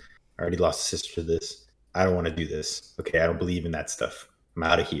occult. I already lost a sister to this. I don't want to do this. Okay? I don't believe in that stuff. I'm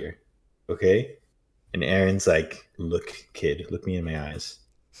out of here. Okay? And Aaron's like, look, kid, look me in my eyes.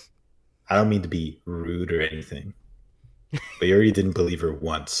 I don't mean to be rude or anything, but you already didn't believe her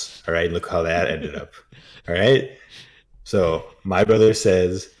once. All right? Look how that ended up. All right? So my brother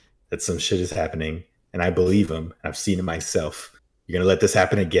says that some shit is happening, and I believe him. And I've seen it myself. You're going to let this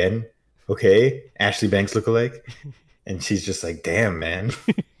happen again? Okay? Ashley Banks lookalike? And she's just like, damn, man.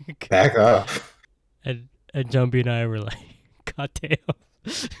 Back off. And Jumpy and I were like, God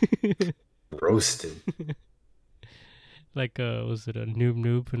damn. Roasted. Like, was it a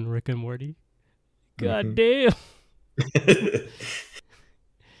Noob and Rick and Morty? God damn.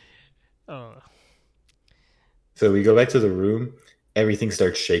 Oh. So we go back to the room. Everything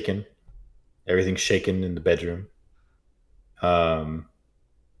starts shaking. Everything's shaking in the bedroom.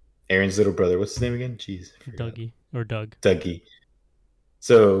 Aaron's little brother, what's his name again? Jeez. Dougie. Or Doug. Dougie.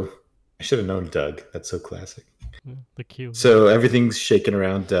 So I should have known Doug. That's so classic. The cue. So everything's shaking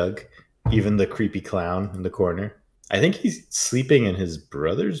around Doug. Even the creepy clown in the corner. I think he's sleeping in his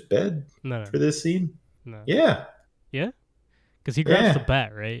brother's bed for this scene. No. Yeah. Yeah? Because he grabs the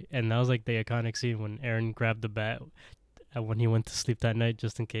bat, right? And that was like the iconic scene when Aaron grabbed the bat when he went to sleep that night,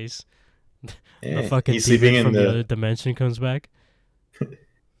 just in case the fucking demon from the other dimension comes back.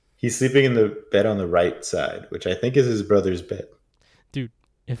 He's sleeping in the bed on the right side, which I think is his brother's bed. Dude,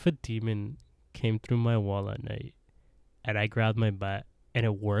 if a demon came through my wall at night and I grabbed my bat and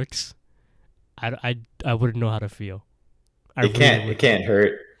it works, I wouldn't know how to feel. It can't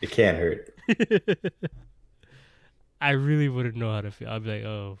hurt. It can't hurt. I really wouldn't know how to feel. I'd be like,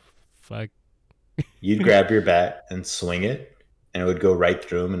 oh, fuck. You'd grab your bat and swing it, and it would go right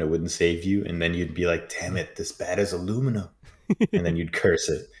through him, and it wouldn't save you. And then you'd be like, damn it, this bat is aluminum. And then you'd curse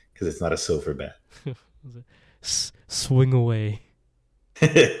it because it's not a silver bat. Swing away.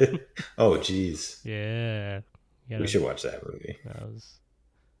 Oh, jeez. Yeah. We should watch that movie.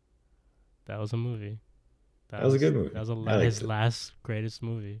 That was a movie. That was a good movie. That was his last greatest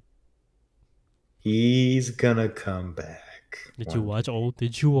movie. He's gonna come back. Did you watch Old?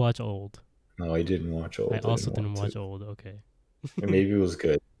 Did you watch Old? No, I didn't watch Old. I also didn't watch Old. Okay. Maybe it was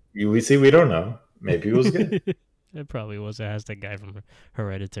good. We don't know. Maybe it was good. It probably was. It has that guy from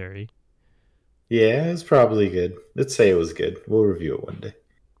Hereditary. Yeah, it's probably good. Let's say it was good. We'll review it one day.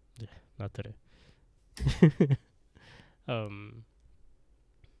 Yeah, not today.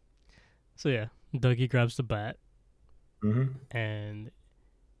 So yeah, Dougie grabs the bat, and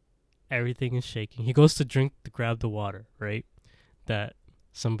everything is shaking. He goes to grab the water, right? That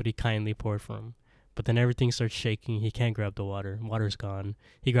somebody kindly poured for him. But then everything starts shaking. He can't grab the water. Water's gone.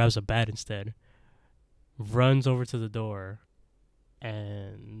 He grabs a bat instead. Runs over to the door.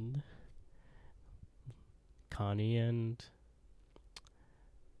 And Connie and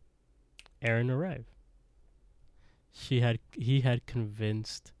Aaron arrive. He had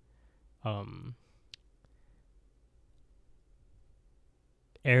convinced Aaron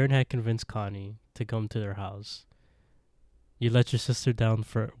had convinced Connie to come to their house. You let your sister down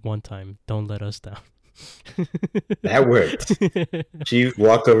for one time. Don't let us down. That worked. She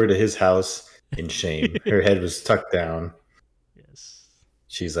walked over to his house in shame. Her head was tucked down. Yes.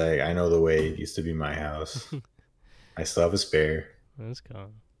 She's like, I know the way. It used to be my house. I still have a spare. Let's go.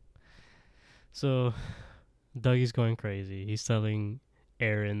 So, Dougie's going crazy. He's telling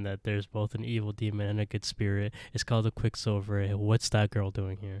Aaron that there's both an evil demon and a good spirit. It's called the Quicksilver. What's that girl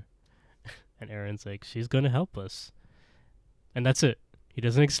doing here? And Aaron's like, she's going to help us. And that's it. He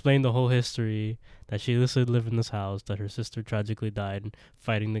doesn't explain the whole history, that she used to live in this house, that her sister tragically died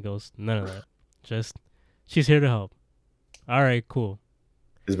fighting the ghost. None of that. Just, she's here to help. All right, cool.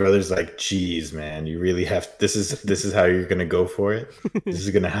 His brother's like, geez, man, you really have, this is how you're going to go for it? This is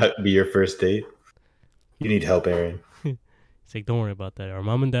going to be your first date? You need help, Aaron. He's like, don't worry about that. Are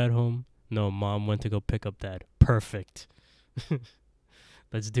mom and dad home? No, mom went to go pick up dad. Perfect.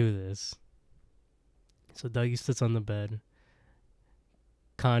 Let's do this. So Dougie sits on the bed.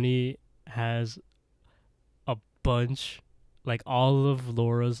 Connie has a bunch, like all of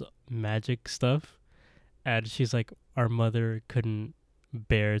Laura's magic stuff, and she's like, our mother couldn't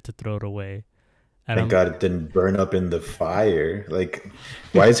bear to throw it away. And Thank God it didn't burn up in the fire. Like,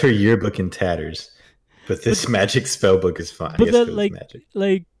 why is her yearbook in tatters? But this magic spell book is fine. But then,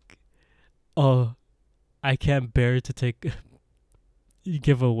 like, oh, I can't bear to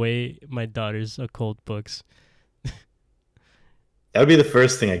give away my daughter's occult books. That would be the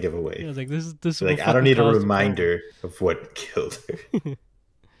first thing I give away. Yeah, I was like, this like, I don't need a reminder of what killed her.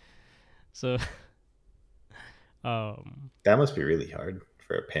 So, that must be really hard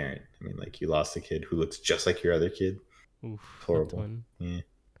for a parent. I mean, like, you lost a kid who looks just like your other kid. Oof, horrible.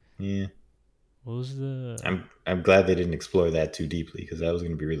 Yeah. What was the? I'm glad they didn't explore that too deeply, because that was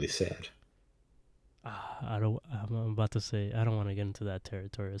going to be really sad. I'm about to say, I don't want to get into that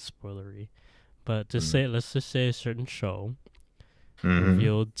territory of spoilery, but let's just say a certain show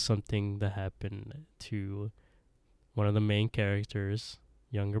revealed something that happened to one of the main characters'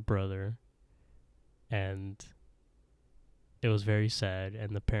 younger brother, and it was very sad,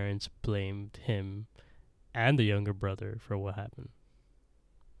 and the parents blamed him and the younger brother for what happened.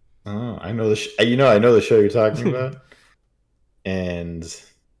 Oh, I know I know the show you're talking about. And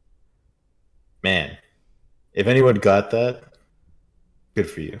man, if anyone got that, good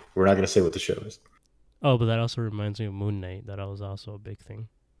for you. We're not going to say what the show is. Oh, but that also reminds me of Moon Knight. That was also a big thing.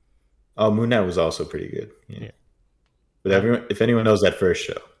 Oh, Moon Knight was also pretty good. Yeah. But if anyone knows that first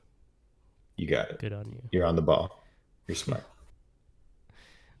show, you got it. Good on you. You're on the ball. You're smart.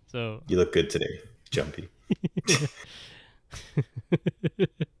 So you look good today, Jumpy.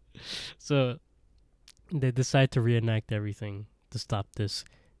 So they decide to reenact everything to stop this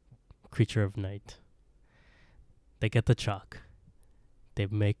creature of night. They get the chalk. They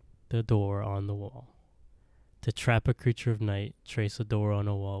make the door on the wall. To trap a creature of night, trace a door on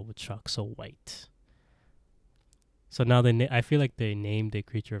a wall with chalk so white. So now I feel like they named a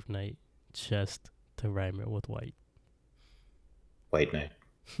creature of night just to rhyme it with white. White Knight.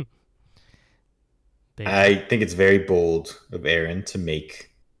 I think it's very bold of Aaron to make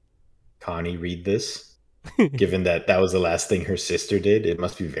Connie read this, given that was the last thing her sister did. It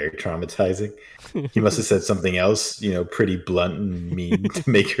must be very traumatizing. He must have said something else, pretty blunt and mean to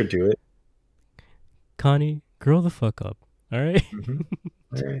make her do it. Connie, grow the fuck up, all right? Mm-hmm.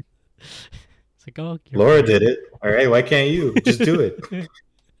 All right. It's like, oh, Laura did it. All right, why can't you? Just do it.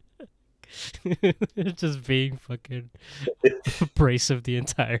 Just being fucking abrasive the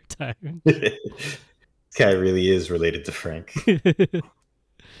entire time. This guy really is related to Frank.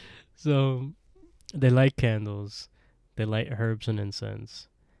 So they light candles, they light herbs and incense.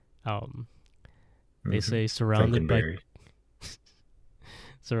 They say surrounded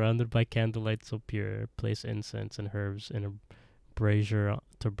by candlelight so pure, place incense and herbs in a brazier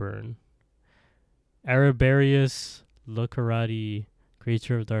to burn. Arabarius Locarati,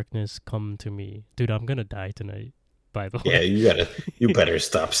 creature of darkness, come to me. Dude, I'm gonna die tonight, by the way. Yeah, you better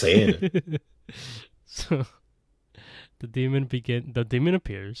stop saying it. So the demon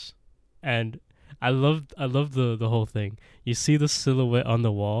appears, and I love the whole thing. You see the silhouette on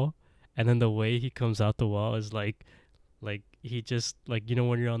the wall, and then the way he comes out the wall is like he just, like,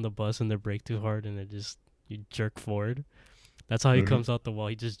 when you're on the bus and they brake too hard and you jerk forward. That's how he comes out the wall.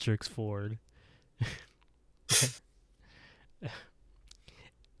 He just jerks forward.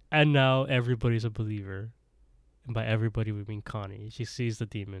 And now everybody's a believer. And by everybody we mean Connie. She sees the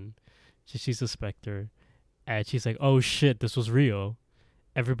demon. She sees the specter. And she's like, "Oh shit, this was real.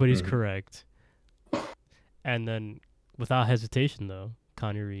 Everybody's Mm-hmm. correct." And then, without hesitation, though,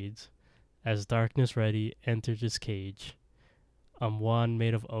 Connie reads, "As darkness ready enters his cage, wand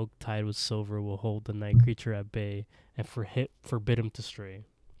made of oak tied with silver will hold the night creature at bay and forbid him to stray."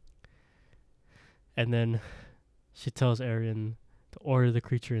 And then she tells Arian to order the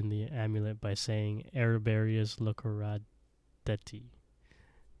creature in the amulet by saying, "Erebarius Locoradeti.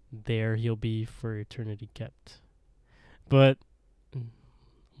 There he'll be for eternity kept." But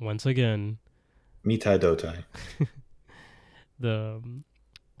once again, Mitai Dotai. the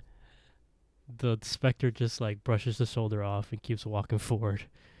the specter just like brushes the shoulder off and keeps walking forward.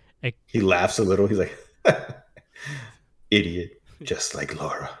 He laughs a little. He's like, idiot, just like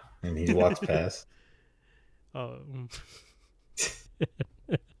Laura. And he walks past. Um,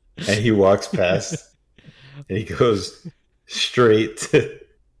 And he walks past and he goes straight to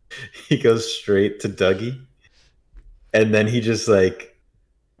Dougie. And then he just like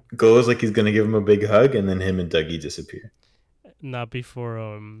goes like he's gonna give him a big hug, and then him and Dougie disappear. not before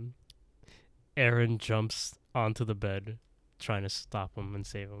Aaron jumps onto the bed trying to stop him and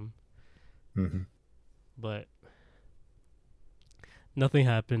save him. Mm-hmm. But nothing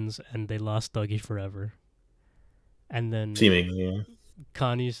happens and they lost Dougie forever. And then Seemingly, yeah.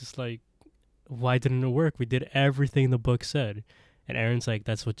 Connie's just like, "Why didn't it work? We did everything the book said." And Aaron's like,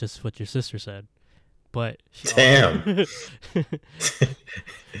 "That's what your sister said." But Damn. You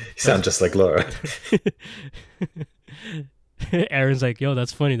sound just like Laura. Aaron's like, "Yo,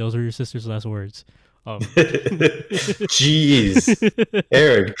 that's funny. Those were your sister's last words." Jeez.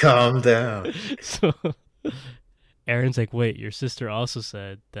 Aaron, calm down. So Aaron's like, "Wait, your sister also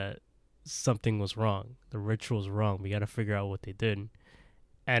said that something was wrong. The ritual's wrong. We got to figure out what they did."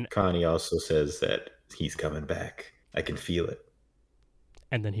 And Connie also says that he's coming back. I can feel it.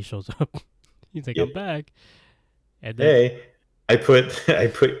 And then he shows up. He's like, Yep. "I'm back." And then, hey, I put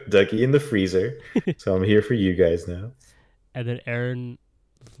Dougie in the freezer, so I'm here for you guys now. And then Aaron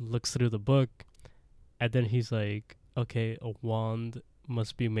looks through the book, and then he's like, "Okay, a wand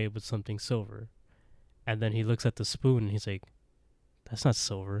must be made with something silver." And then he looks at the spoon, and he's like, "That's not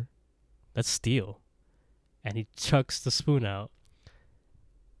silver. That's steel." And he chucks the spoon out.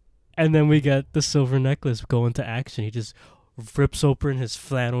 And then we get the silver necklace go into action. He just rips open his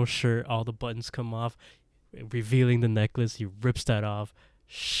flannel shirt. All the buttons come off, revealing the necklace. He rips that off,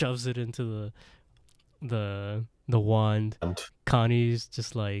 shoves it into the wand. Connie's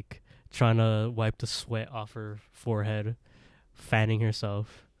just like trying to wipe the sweat off her forehead, fanning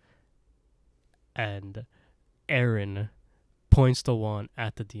herself. And Aaron points the wand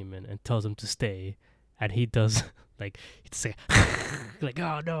at the demon and tells him to stay. And he does like he's like,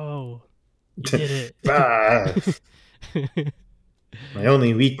 "Oh no, you did it." My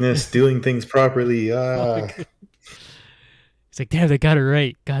only weakness, doing things properly. He's like, "Damn, they got it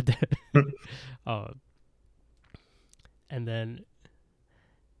right. God damn." And then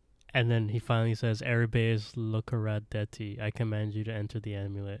he finally says, "Erebeus Locoradeti, I command you to enter the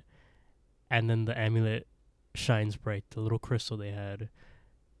amulet." And then the amulet shines bright, the little crystal they had.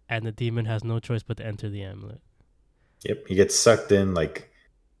 And the demon has no choice but to enter the amulet. Yep, he gets sucked in like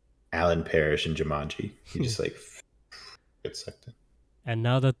Alan Parrish in Jumanji. He just like gets sucked in. And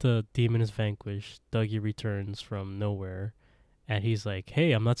now that the demon is vanquished, Dougie returns from nowhere. And he's like,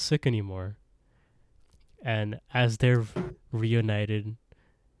 "Hey, I'm not sick anymore." And as they're reunited,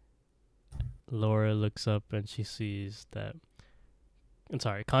 Laura looks up and she sees that...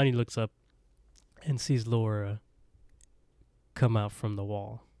 Connie looks up and sees Laura come out from the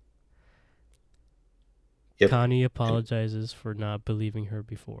wall. Yep. Connie apologizes for not believing her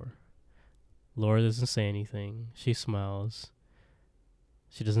before. Laura doesn't say anything. She smiles.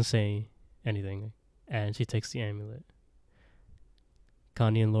 She doesn't say anything. And she takes the amulet.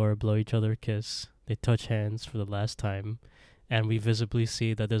 Connie and Laura blow each other a kiss. They touch hands for the last time. And we visibly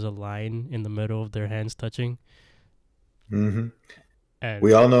see that there's a line in the middle of their hands touching. Mm-hmm. And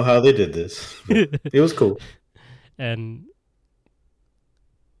we all know how they did this. It was cool. And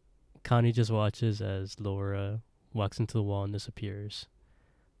Connie just watches as Laura walks into the wall and disappears.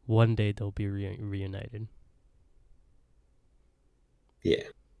 One day they'll be reunited. Yeah.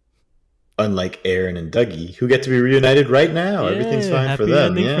 Unlike Aaron and Dougie, who get to be reunited right now. Yeah, everything's fine for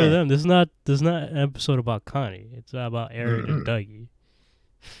them. Happy ending for them. This is not an episode about Connie. It's about Aaron and Dougie.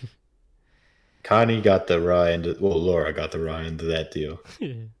 Connie got the raw end. Well, Laura got the raw end of that deal.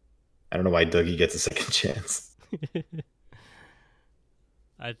 I don't know why Dougie gets a second chance.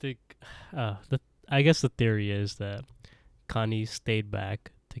 I think, I guess the theory is that Connie stayed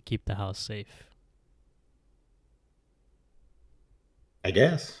back to keep the house safe. I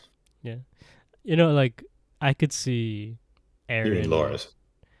guess. Yeah. You know, like, I could see You mean Aaron. Laura's?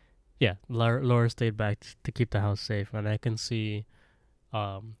 Yeah, Laura stayed back to keep the house safe, and I can see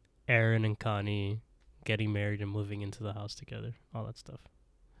um, Aaron and Connie getting married and moving into the house together. All that stuff.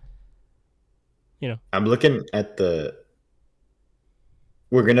 You know. I'm looking at the.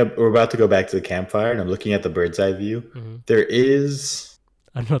 We're about to go back to the campfire, and I'm looking at the bird's eye view. Mm-hmm. There is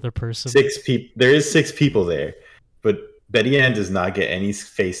Another person. 6 people. There is 6 people there, but Betty Ann does not get any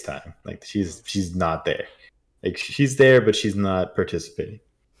FaceTime. Like she's not there. Like she's there, but she's not participating.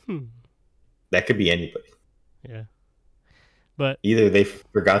 That could be anybody. Yeah. But either they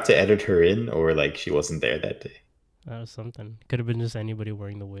forgot to edit her in, or like she wasn't there that day. That was something. Could have been just anybody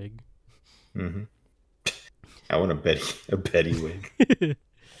wearing the wig. Mm-hmm. I want a Betty wig.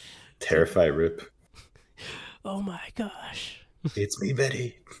 Terrify Rip. Oh my gosh. It's me,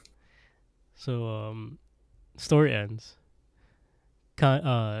 Betty. So, story ends.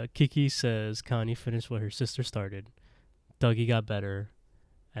 Kiki says Connie finished what her sister started. Dougie got better,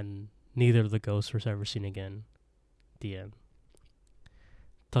 and neither of the ghosts was ever seen again. The end.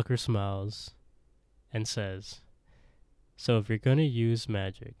 Tucker smiles and says, "So if you're gonna use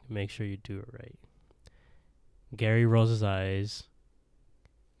magic, make sure you do it right." Gary rolls his eyes,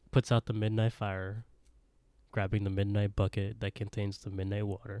 puts out the midnight fire, grabbing the midnight bucket that contains the midnight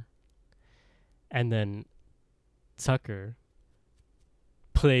water. And then Tucker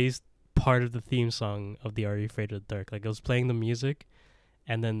plays part of the theme song of the Are You Afraid of the Dark? Like it was playing the music,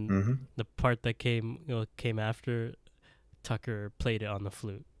 and then the part that came after, Tucker played it on the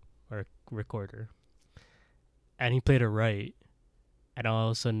flute or recorder. And he played it right, and all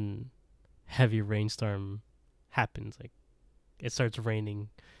of a sudden heavy rainstorm happens. Like it starts raining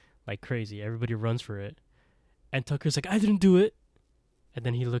like crazy. Everybody runs for it. And Tucker's like, "I didn't do it." And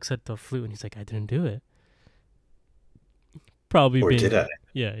then he looks at the flute and he's like, "I didn't do it." Probably or did I?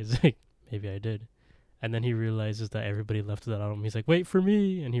 Yeah, he's like, "Maybe I did." And then he realizes that everybody left that on him. He's like, "Wait for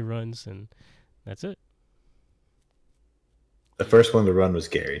me." And he runs, and that's it. The first one to run was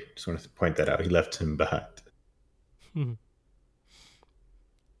Gary. Just wanted to point that out. He left him behind.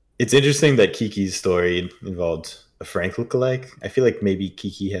 It's interesting that Kiki's story involved a Frank lookalike. I feel like maybe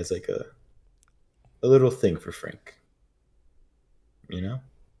Kiki has like a little thing for Frank. You know?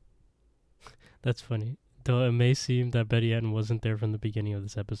 That's funny. Though it may seem that Betty Ann wasn't there from the beginning of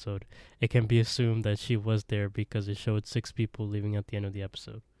this episode, it can be assumed that she was there because it showed 6 people leaving at the end of the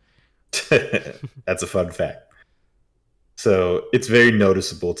episode. That's a fun fact. So it's very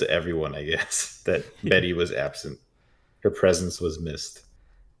noticeable to everyone, I guess, that Betty was absent. Her presence was missed.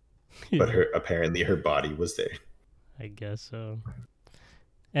 But apparently her body was there. I guess so.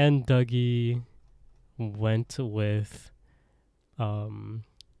 And Dougie went with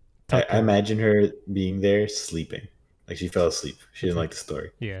I imagine her being there sleeping. Like she fell asleep. She didn't like the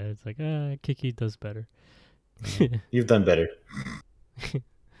story. Yeah, it's like, Kiki does better. You've done better.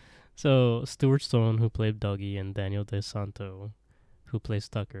 So Stuart Stone, who played Dougie, and Daniel De Santo, who plays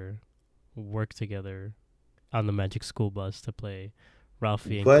Tucker, worked together on the Magic School Bus to play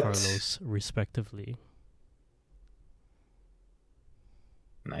Ralphie and Carlos, respectively.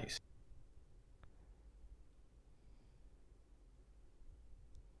 Nice.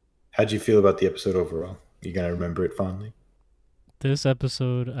 How'd you feel about the episode overall? You gonna remember it fondly? This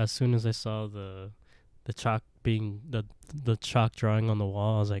episode, as soon as I saw the chalk being the chalk drawing on the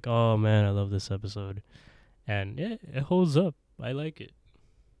wall, I was like, "Oh man, I love this episode," and yeah, it holds up. I like it.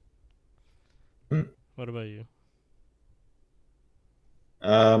 What about you?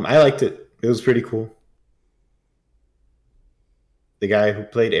 I liked it. It was pretty cool. The guy who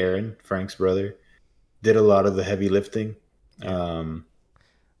played Aaron, Frank's brother, did a lot of the heavy lifting. Yeah.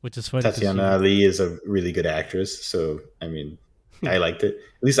 Which is funny. Tatiana Ali is a really good actress, so I mean, I liked it.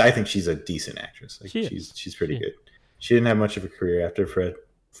 At least I think she's a decent actress. Like she's pretty good. She didn't have much of a career after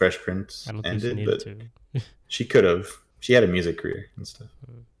Fresh Prince ended, but she could have. She had a music career and stuff.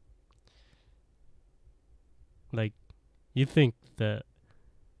 Like, you think that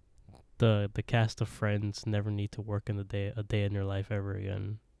the cast of Friends never need to work in a day in their life ever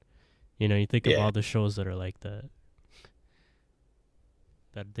again? You know, you think of all the shows that are like that.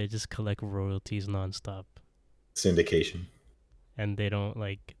 That they just collect royalties nonstop. Syndication. And they don't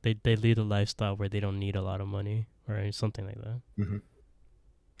they lead a lifestyle where they don't need a lot of money or something like that. Mm-hmm.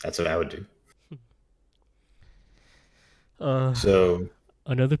 That's what I would do. So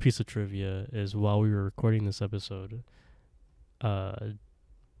another piece of trivia is while we were recording this episode, I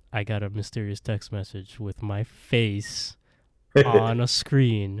got a mysterious text message with my face on a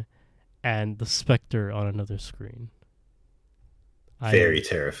screen and the specter on another screen. Very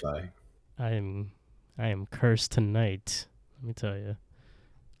terrifying. I am cursed tonight. Let me tell you.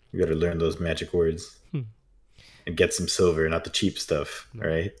 You got to learn those magic words. and get some silver, not the cheap stuff. No. All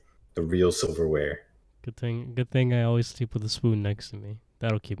right, the real silverware. Good thing I always sleep with a spoon next to me.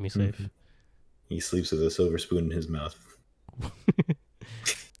 That'll keep me Mm-hmm. safe. He sleeps with a silver spoon in his mouth.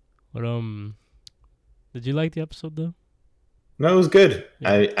 But did you like the episode though? No, it was good.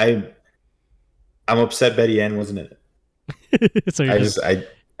 Yeah. I'm upset Betty Ann wasn't in it. So you're just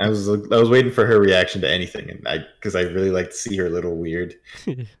I was waiting for her reaction to anything, and because I really like to see her little weird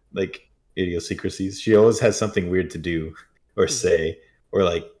like idiosyncrasies. She always has something weird to do or say, or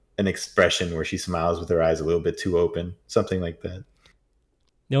like an expression where she smiles with her eyes a little bit too open, something like that.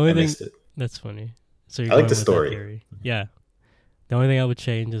 The only I thing missed it. that's funny. So you're I like going the with that story. theory. Yeah. The only thing I would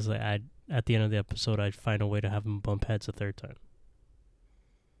change is like at the end of the episode I'd find a way to have them bump heads a third time.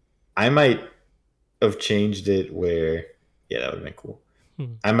 I might have changed it where that would have been cool.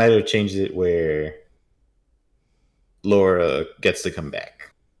 I might have changed it where Laura gets to come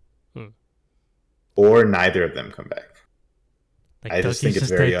back. Or neither of them come back. Like I just think it's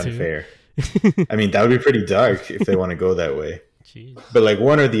very unfair. I mean, that would be pretty dark if they want to go that way. Jeez. But like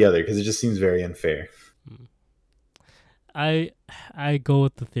one or the other, because it just seems very unfair. I go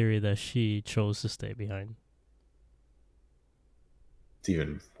with the theory that she chose to stay behind. It's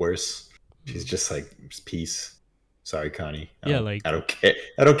even worse. She's just like, peace. Sorry, Connie. I don't care.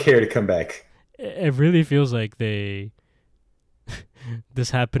 I don't care to come back. It really feels like they this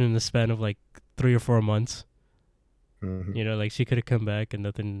happened in the span of like 3 or 4 months. Mm-hmm. You know, like she could have come back and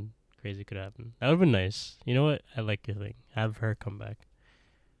nothing crazy could happen. That would have been nice. You know what? I like your thing. Have her come back.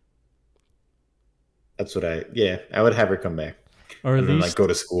 That's what I would have her come back. Or and then like go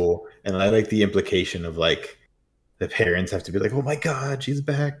to school. And I like the implication of like the parents have to be like, oh my God, she's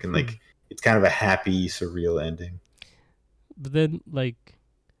back. And like it's kind of a happy, surreal ending. But then like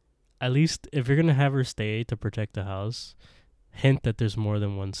at least if you're gonna have her stay to protect the house, hint that there's more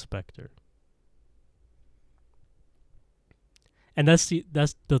than one Spectre. And that's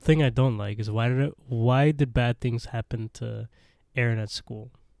the thing I don't like is why did bad things happen to Aaron at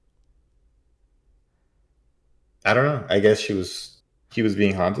school? I don't know. I guess he was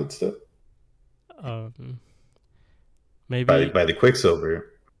being haunted still. Maybe by the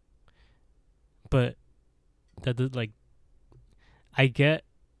Quicksilver. But that did like I get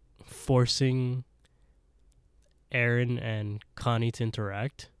forcing Aaron and Connie to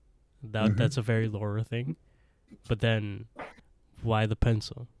interact. That's a very Laura thing. But then why the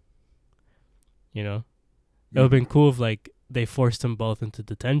pencil? You know? It would have been cool if like they forced them both into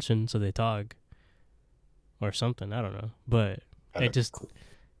detention so they talk. Or something, I don't know. But it just cool.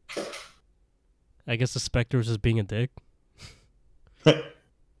 I guess the Spectre was just being a dick.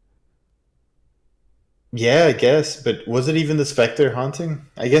 Yeah, I guess. But was it even the Spectre haunting?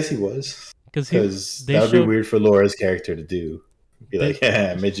 I guess he was. Because that would be weird for Laura's character to do. Be like,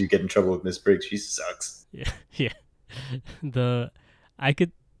 yeah, I made you get in trouble with Miss Briggs. She sucks. Yeah. They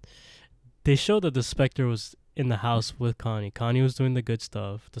showed that the Spectre was in the house with Connie. Connie was doing the good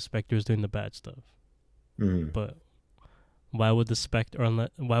stuff. The Spectre was doing the bad stuff. But why would the Spectre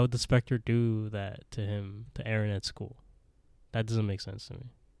do that to him, to Aaron at school? That doesn't make sense to me.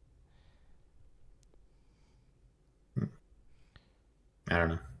 I don't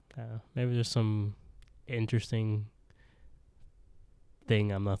know. Maybe there's some interesting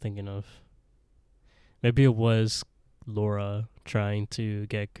thing I'm not thinking of. Maybe it was Laura trying to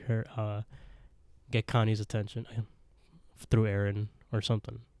get Connie's attention through Aaron or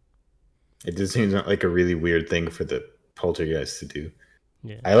something. It just seems like a really weird thing for the poltergeist to do.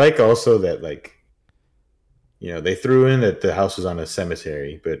 Yeah. I like also that, like, you know, they threw in that the house was on a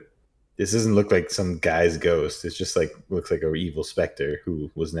cemetery, but this doesn't look like some guy's ghost. It's just like looks like an evil specter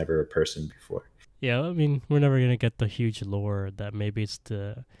who was never a person before. Yeah, I mean, we're never gonna get the huge lore that maybe it's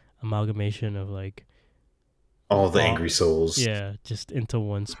the amalgamation of like all the angry souls. Yeah, just into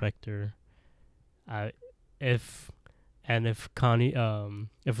one specter. If Connie,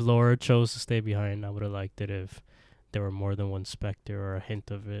 if Laura chose to stay behind, I would have liked it if there were more than one specter or a hint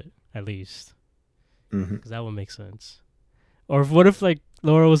of it, at least. Because that would make sense. Or what if, like,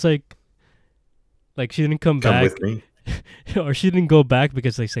 Laura was like she didn't come back. With me. Or she didn't go back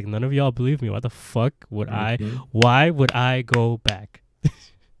because, like, none of y'all believe me. Why the fuck would I? Why would I go back?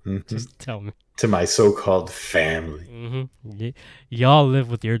 Just tell me. To my so-called family. Y'all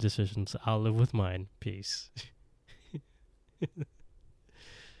live with your decisions. I'll live with mine. Peace.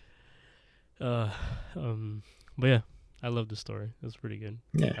 But yeah, I love the story. It was pretty good.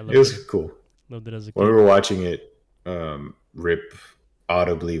 Yeah, it was cool. Loved it as a kid. When we were watching it, Rip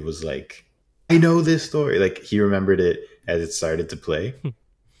audibly was like, I know this story. Like, he remembered it as it started to play.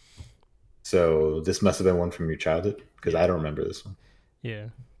 So this must have been one from your childhood, because I don't remember this one. Yeah,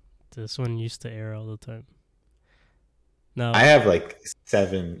 this one used to air all the time. Now, I have like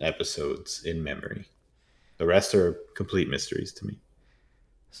 7 episodes in memory. The rest are complete mysteries to me.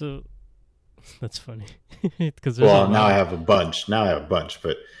 so that's funny because there's a Well, now lot I of have a bunch. Now I have a bunch,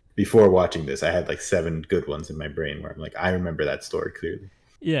 but before watching this, I had like 7 good ones in my brain where I'm like, I remember that story clearly.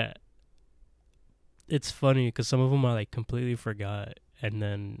 yeah. It's funny because some of them I like completely forgot, and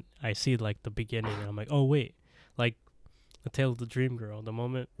then I see like the beginning, and I'm like, oh wait, like the Tale of the Dream Girl. The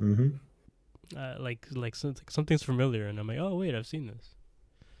moment, Mm-hmm. something's familiar, and I'm like, oh wait, I've seen this.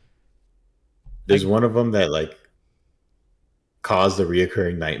 There's one of them that like caused a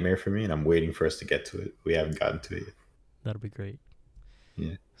reoccurring nightmare for me, and I'm waiting for us to get to it. We haven't gotten to it yet. That'll be great.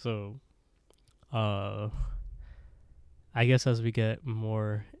 Yeah. So, uh, I guess as we get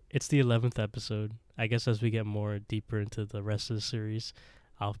more, it's the 11th episode. I guess as we get more deeper into the rest of the series,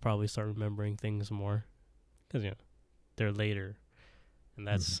 I'll probably start remembering things more because they're later, and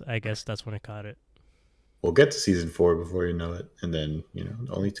I guess that's when I caught it. We'll get to season 4 before you know it, and then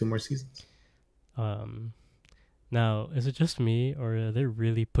only 2 more seasons. Um, Now, is it just me, or are they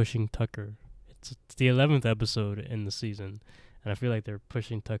really pushing Tucker? It's the 11th episode in the season, and I feel like they're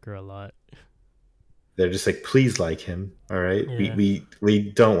pushing Tucker a lot. They're just like, please like him, all right? Yeah. We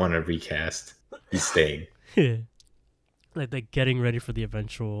don't want to recast. He's staying. Like they're getting ready for the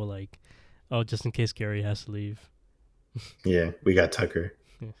eventual, like, oh, just in case Gary has to leave. Yeah, we got Tucker.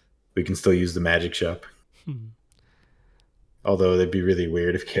 Yeah. We can still use the magic shop. Although it'd be really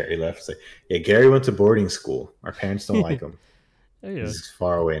weird if Gary left. It's like, yeah, Gary went to boarding school. Our parents don't like him. Yeah. He's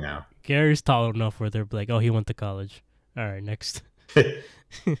far away now. Gary's tall enough where they're like, oh, he went to college. All right, next.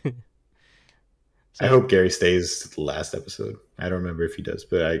 I hope Gary stays to the last episode. I don't remember if he does,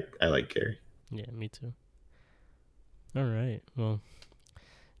 but I like Gary. Yeah, me too. All right. Well,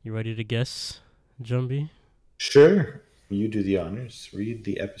 you ready to guess, Jumbie? Sure. You do the honors. Read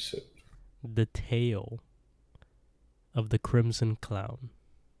the episode. The Tale of the Crimson Clown.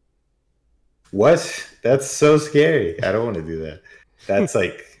 What? That's so scary. I don't want to do that. That's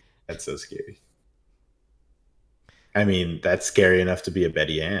so scary. I mean, that's scary enough to be a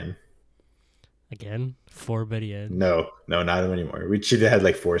Betty Ann. Again? 4 Betty Ann? No, not anymore. We should have had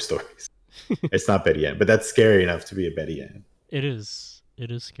like 4 stories. It's not Betty Ann, but that's scary enough to be a Betty Ann. It is.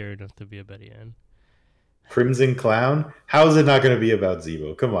 It is scary enough to be a Betty Ann. Crimson Clown? How is it not going to be about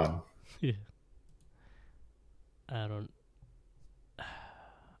Zebo? Come on. Yeah. I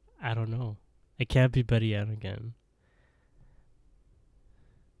don't know. It can't be Betty Ann again.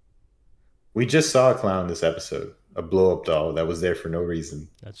 We just saw a clown this episode. A blow-up doll that was there for no reason.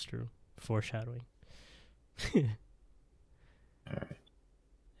 That's true. Foreshadowing. All right.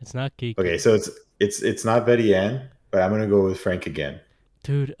 It's not Kiki. Okay, so it's not Betty Ann, but I'm gonna go with Frank again.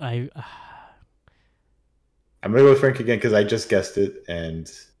 Dude, I'm gonna go with Frank again because I just guessed it,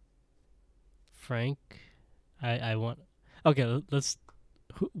 and Frank, I want. Okay, let's.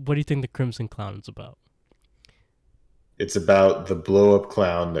 What do you think the Crimson Clown is about? It's about the blow-up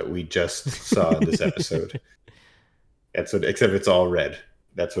clown that we just saw in this episode. Except it's all red.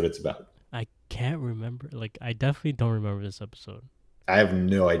 That's what it's about. I can't remember. Like, I definitely don't remember this episode. I have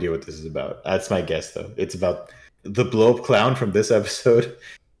no idea what this is about. That's my guess, though. It's about the blow-up clown from this episode.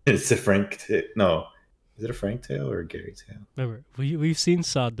 It's a Frank. No, is it a Frank tale or a Gary tale? Remember, we've seen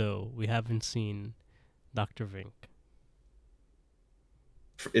Sado. We haven't seen Dr. Vink.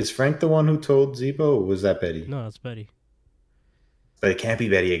 Is Frank the one who told Zebo, or was that Betty? No, it's Betty. But it can't be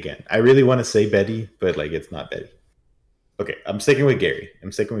Betty again. I really want to say Betty, but like it's not Betty. Okay, I'm sticking with Gary.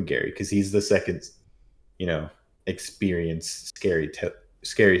 Because he's the second, experienced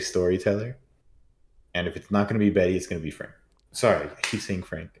scary storyteller. And if it's not going to be Betty, it's going to be Frank. Sorry, I keep saying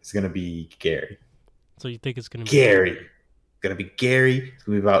Frank. It's going to be Gary. So you think it's going to be Gary? It's going to be Gary. It's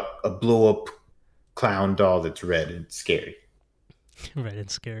going to be about a blow-up clown doll that's red and scary. Red and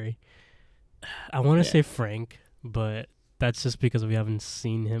scary. I want to say Frank, but that's just because we haven't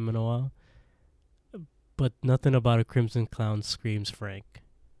seen him in a while. But nothing about a Crimson Clown screams Frank.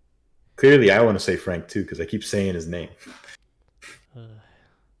 Clearly, I want to say Frank too because I keep saying his name.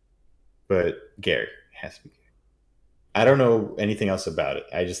 But Gary. It has to be Gary. I don't know anything else about it.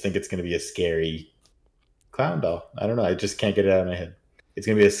 I just think it's going to be a scary clown doll. I don't know. I just can't get it out of my head. It's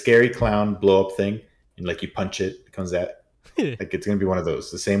going to be a scary clown blow-up thing, and like you punch it, it comes out. Like it's going to be one of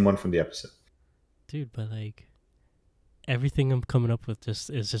those. The same one from the episode. Dude, but like everything I'm coming up with is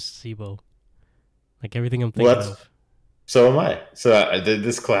just Zebo. Like everything I'm thinking of. So am I. So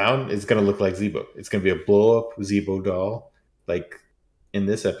this clown is going to look like Zebo. It's going to be a blow-up Zebo doll, like in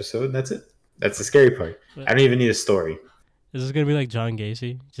this episode. And that's it. That's the scary part. But I don't even need a story. Is this going to be like John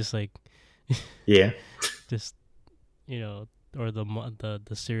Gacy? Just like, yeah, just or the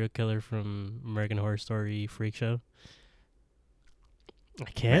serial killer from American Horror Story Freak Show. I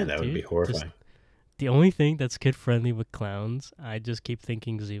Man, can't, that would be dude. Just horrifying. the only thing that's kid friendly with clowns, I just keep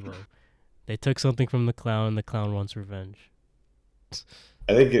thinking Zebo. They took something from the clown wants revenge.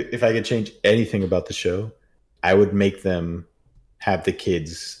 I think if I could change anything about the show, I would make them have the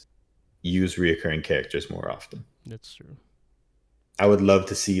kids use reoccurring characters more often. That's true. I would love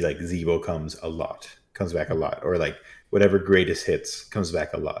to see like Zebo comes back a lot, or like whatever greatest hits comes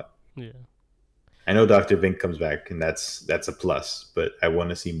back a lot. Yeah. I know Dr. Vink comes back, and that's a plus, but I want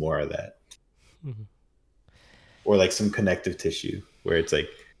to see more of that. Mm-hmm. Or like some connective tissue where it's like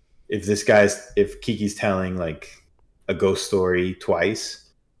if Kiki's telling like a ghost story twice,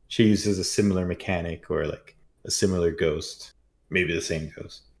 she uses a similar mechanic or like a similar ghost, maybe the same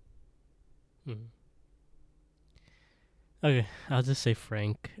ghost. Mm-hmm. Okay, I'll just say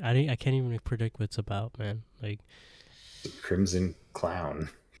Frank. I can't even predict what it's about, man. Like Crimson Clown.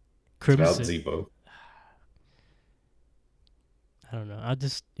 It's about Crimson. Zebo. I don't know. I'll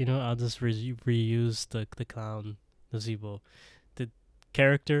just reuse the clown, the Zebo. The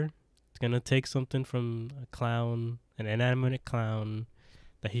character is gonna take something from a clown, an inanimate clown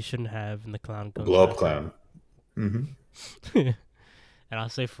that he shouldn't have, and the clown A comes blow up after clown. Mm-hmm. him. And I'll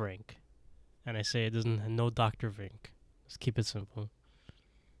say Frank, and I say it doesn't no Doctor Vink. Just keep it simple.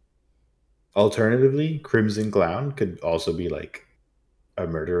 Alternatively, Crimson Clown could also be like a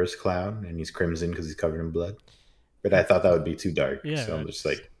murderous clown, and he's crimson because he's covered in blood. But I thought that would be too dark, so Yeah, I'm just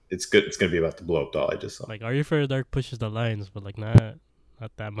like, it's good. It's gonna be about the blow up doll I just saw. like Are You Afraid of the Dark pushes the lines, but like not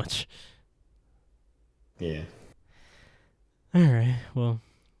that much. Yeah. All right. Well,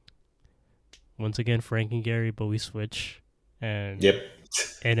 once again, Frank and Gary, but we switch, and Yep.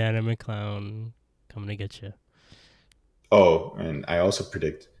 inanimate clown coming to get you. Oh, and I also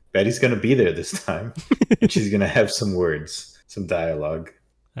predict Betty's gonna be there this time, and she's gonna have some words, some dialogue.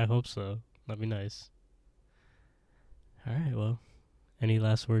 I hope so. That'd be nice. All right. Well, any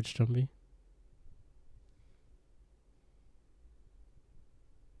last words, Jumpy?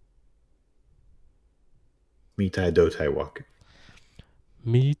 Mitai Dotai Walker.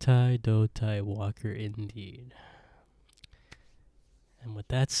 Mitai Dotai Walker, indeed. And with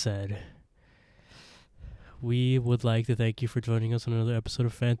that said, we would like to thank you for joining us on another episode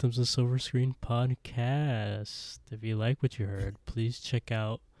of Phantoms and Silver Screen Podcast. If you like what you heard, please check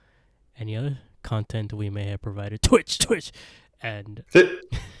out any other content we may have provided. Twitch, and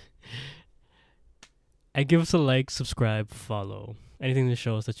and give us a like, subscribe, follow, anything to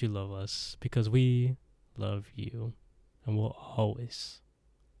show us that you love us, because we love you, and we'll always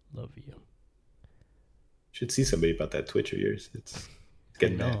love you. Should see somebody about that Twitch of yours. It's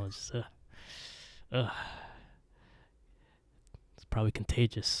getting bad. It's probably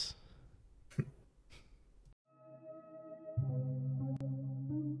contagious.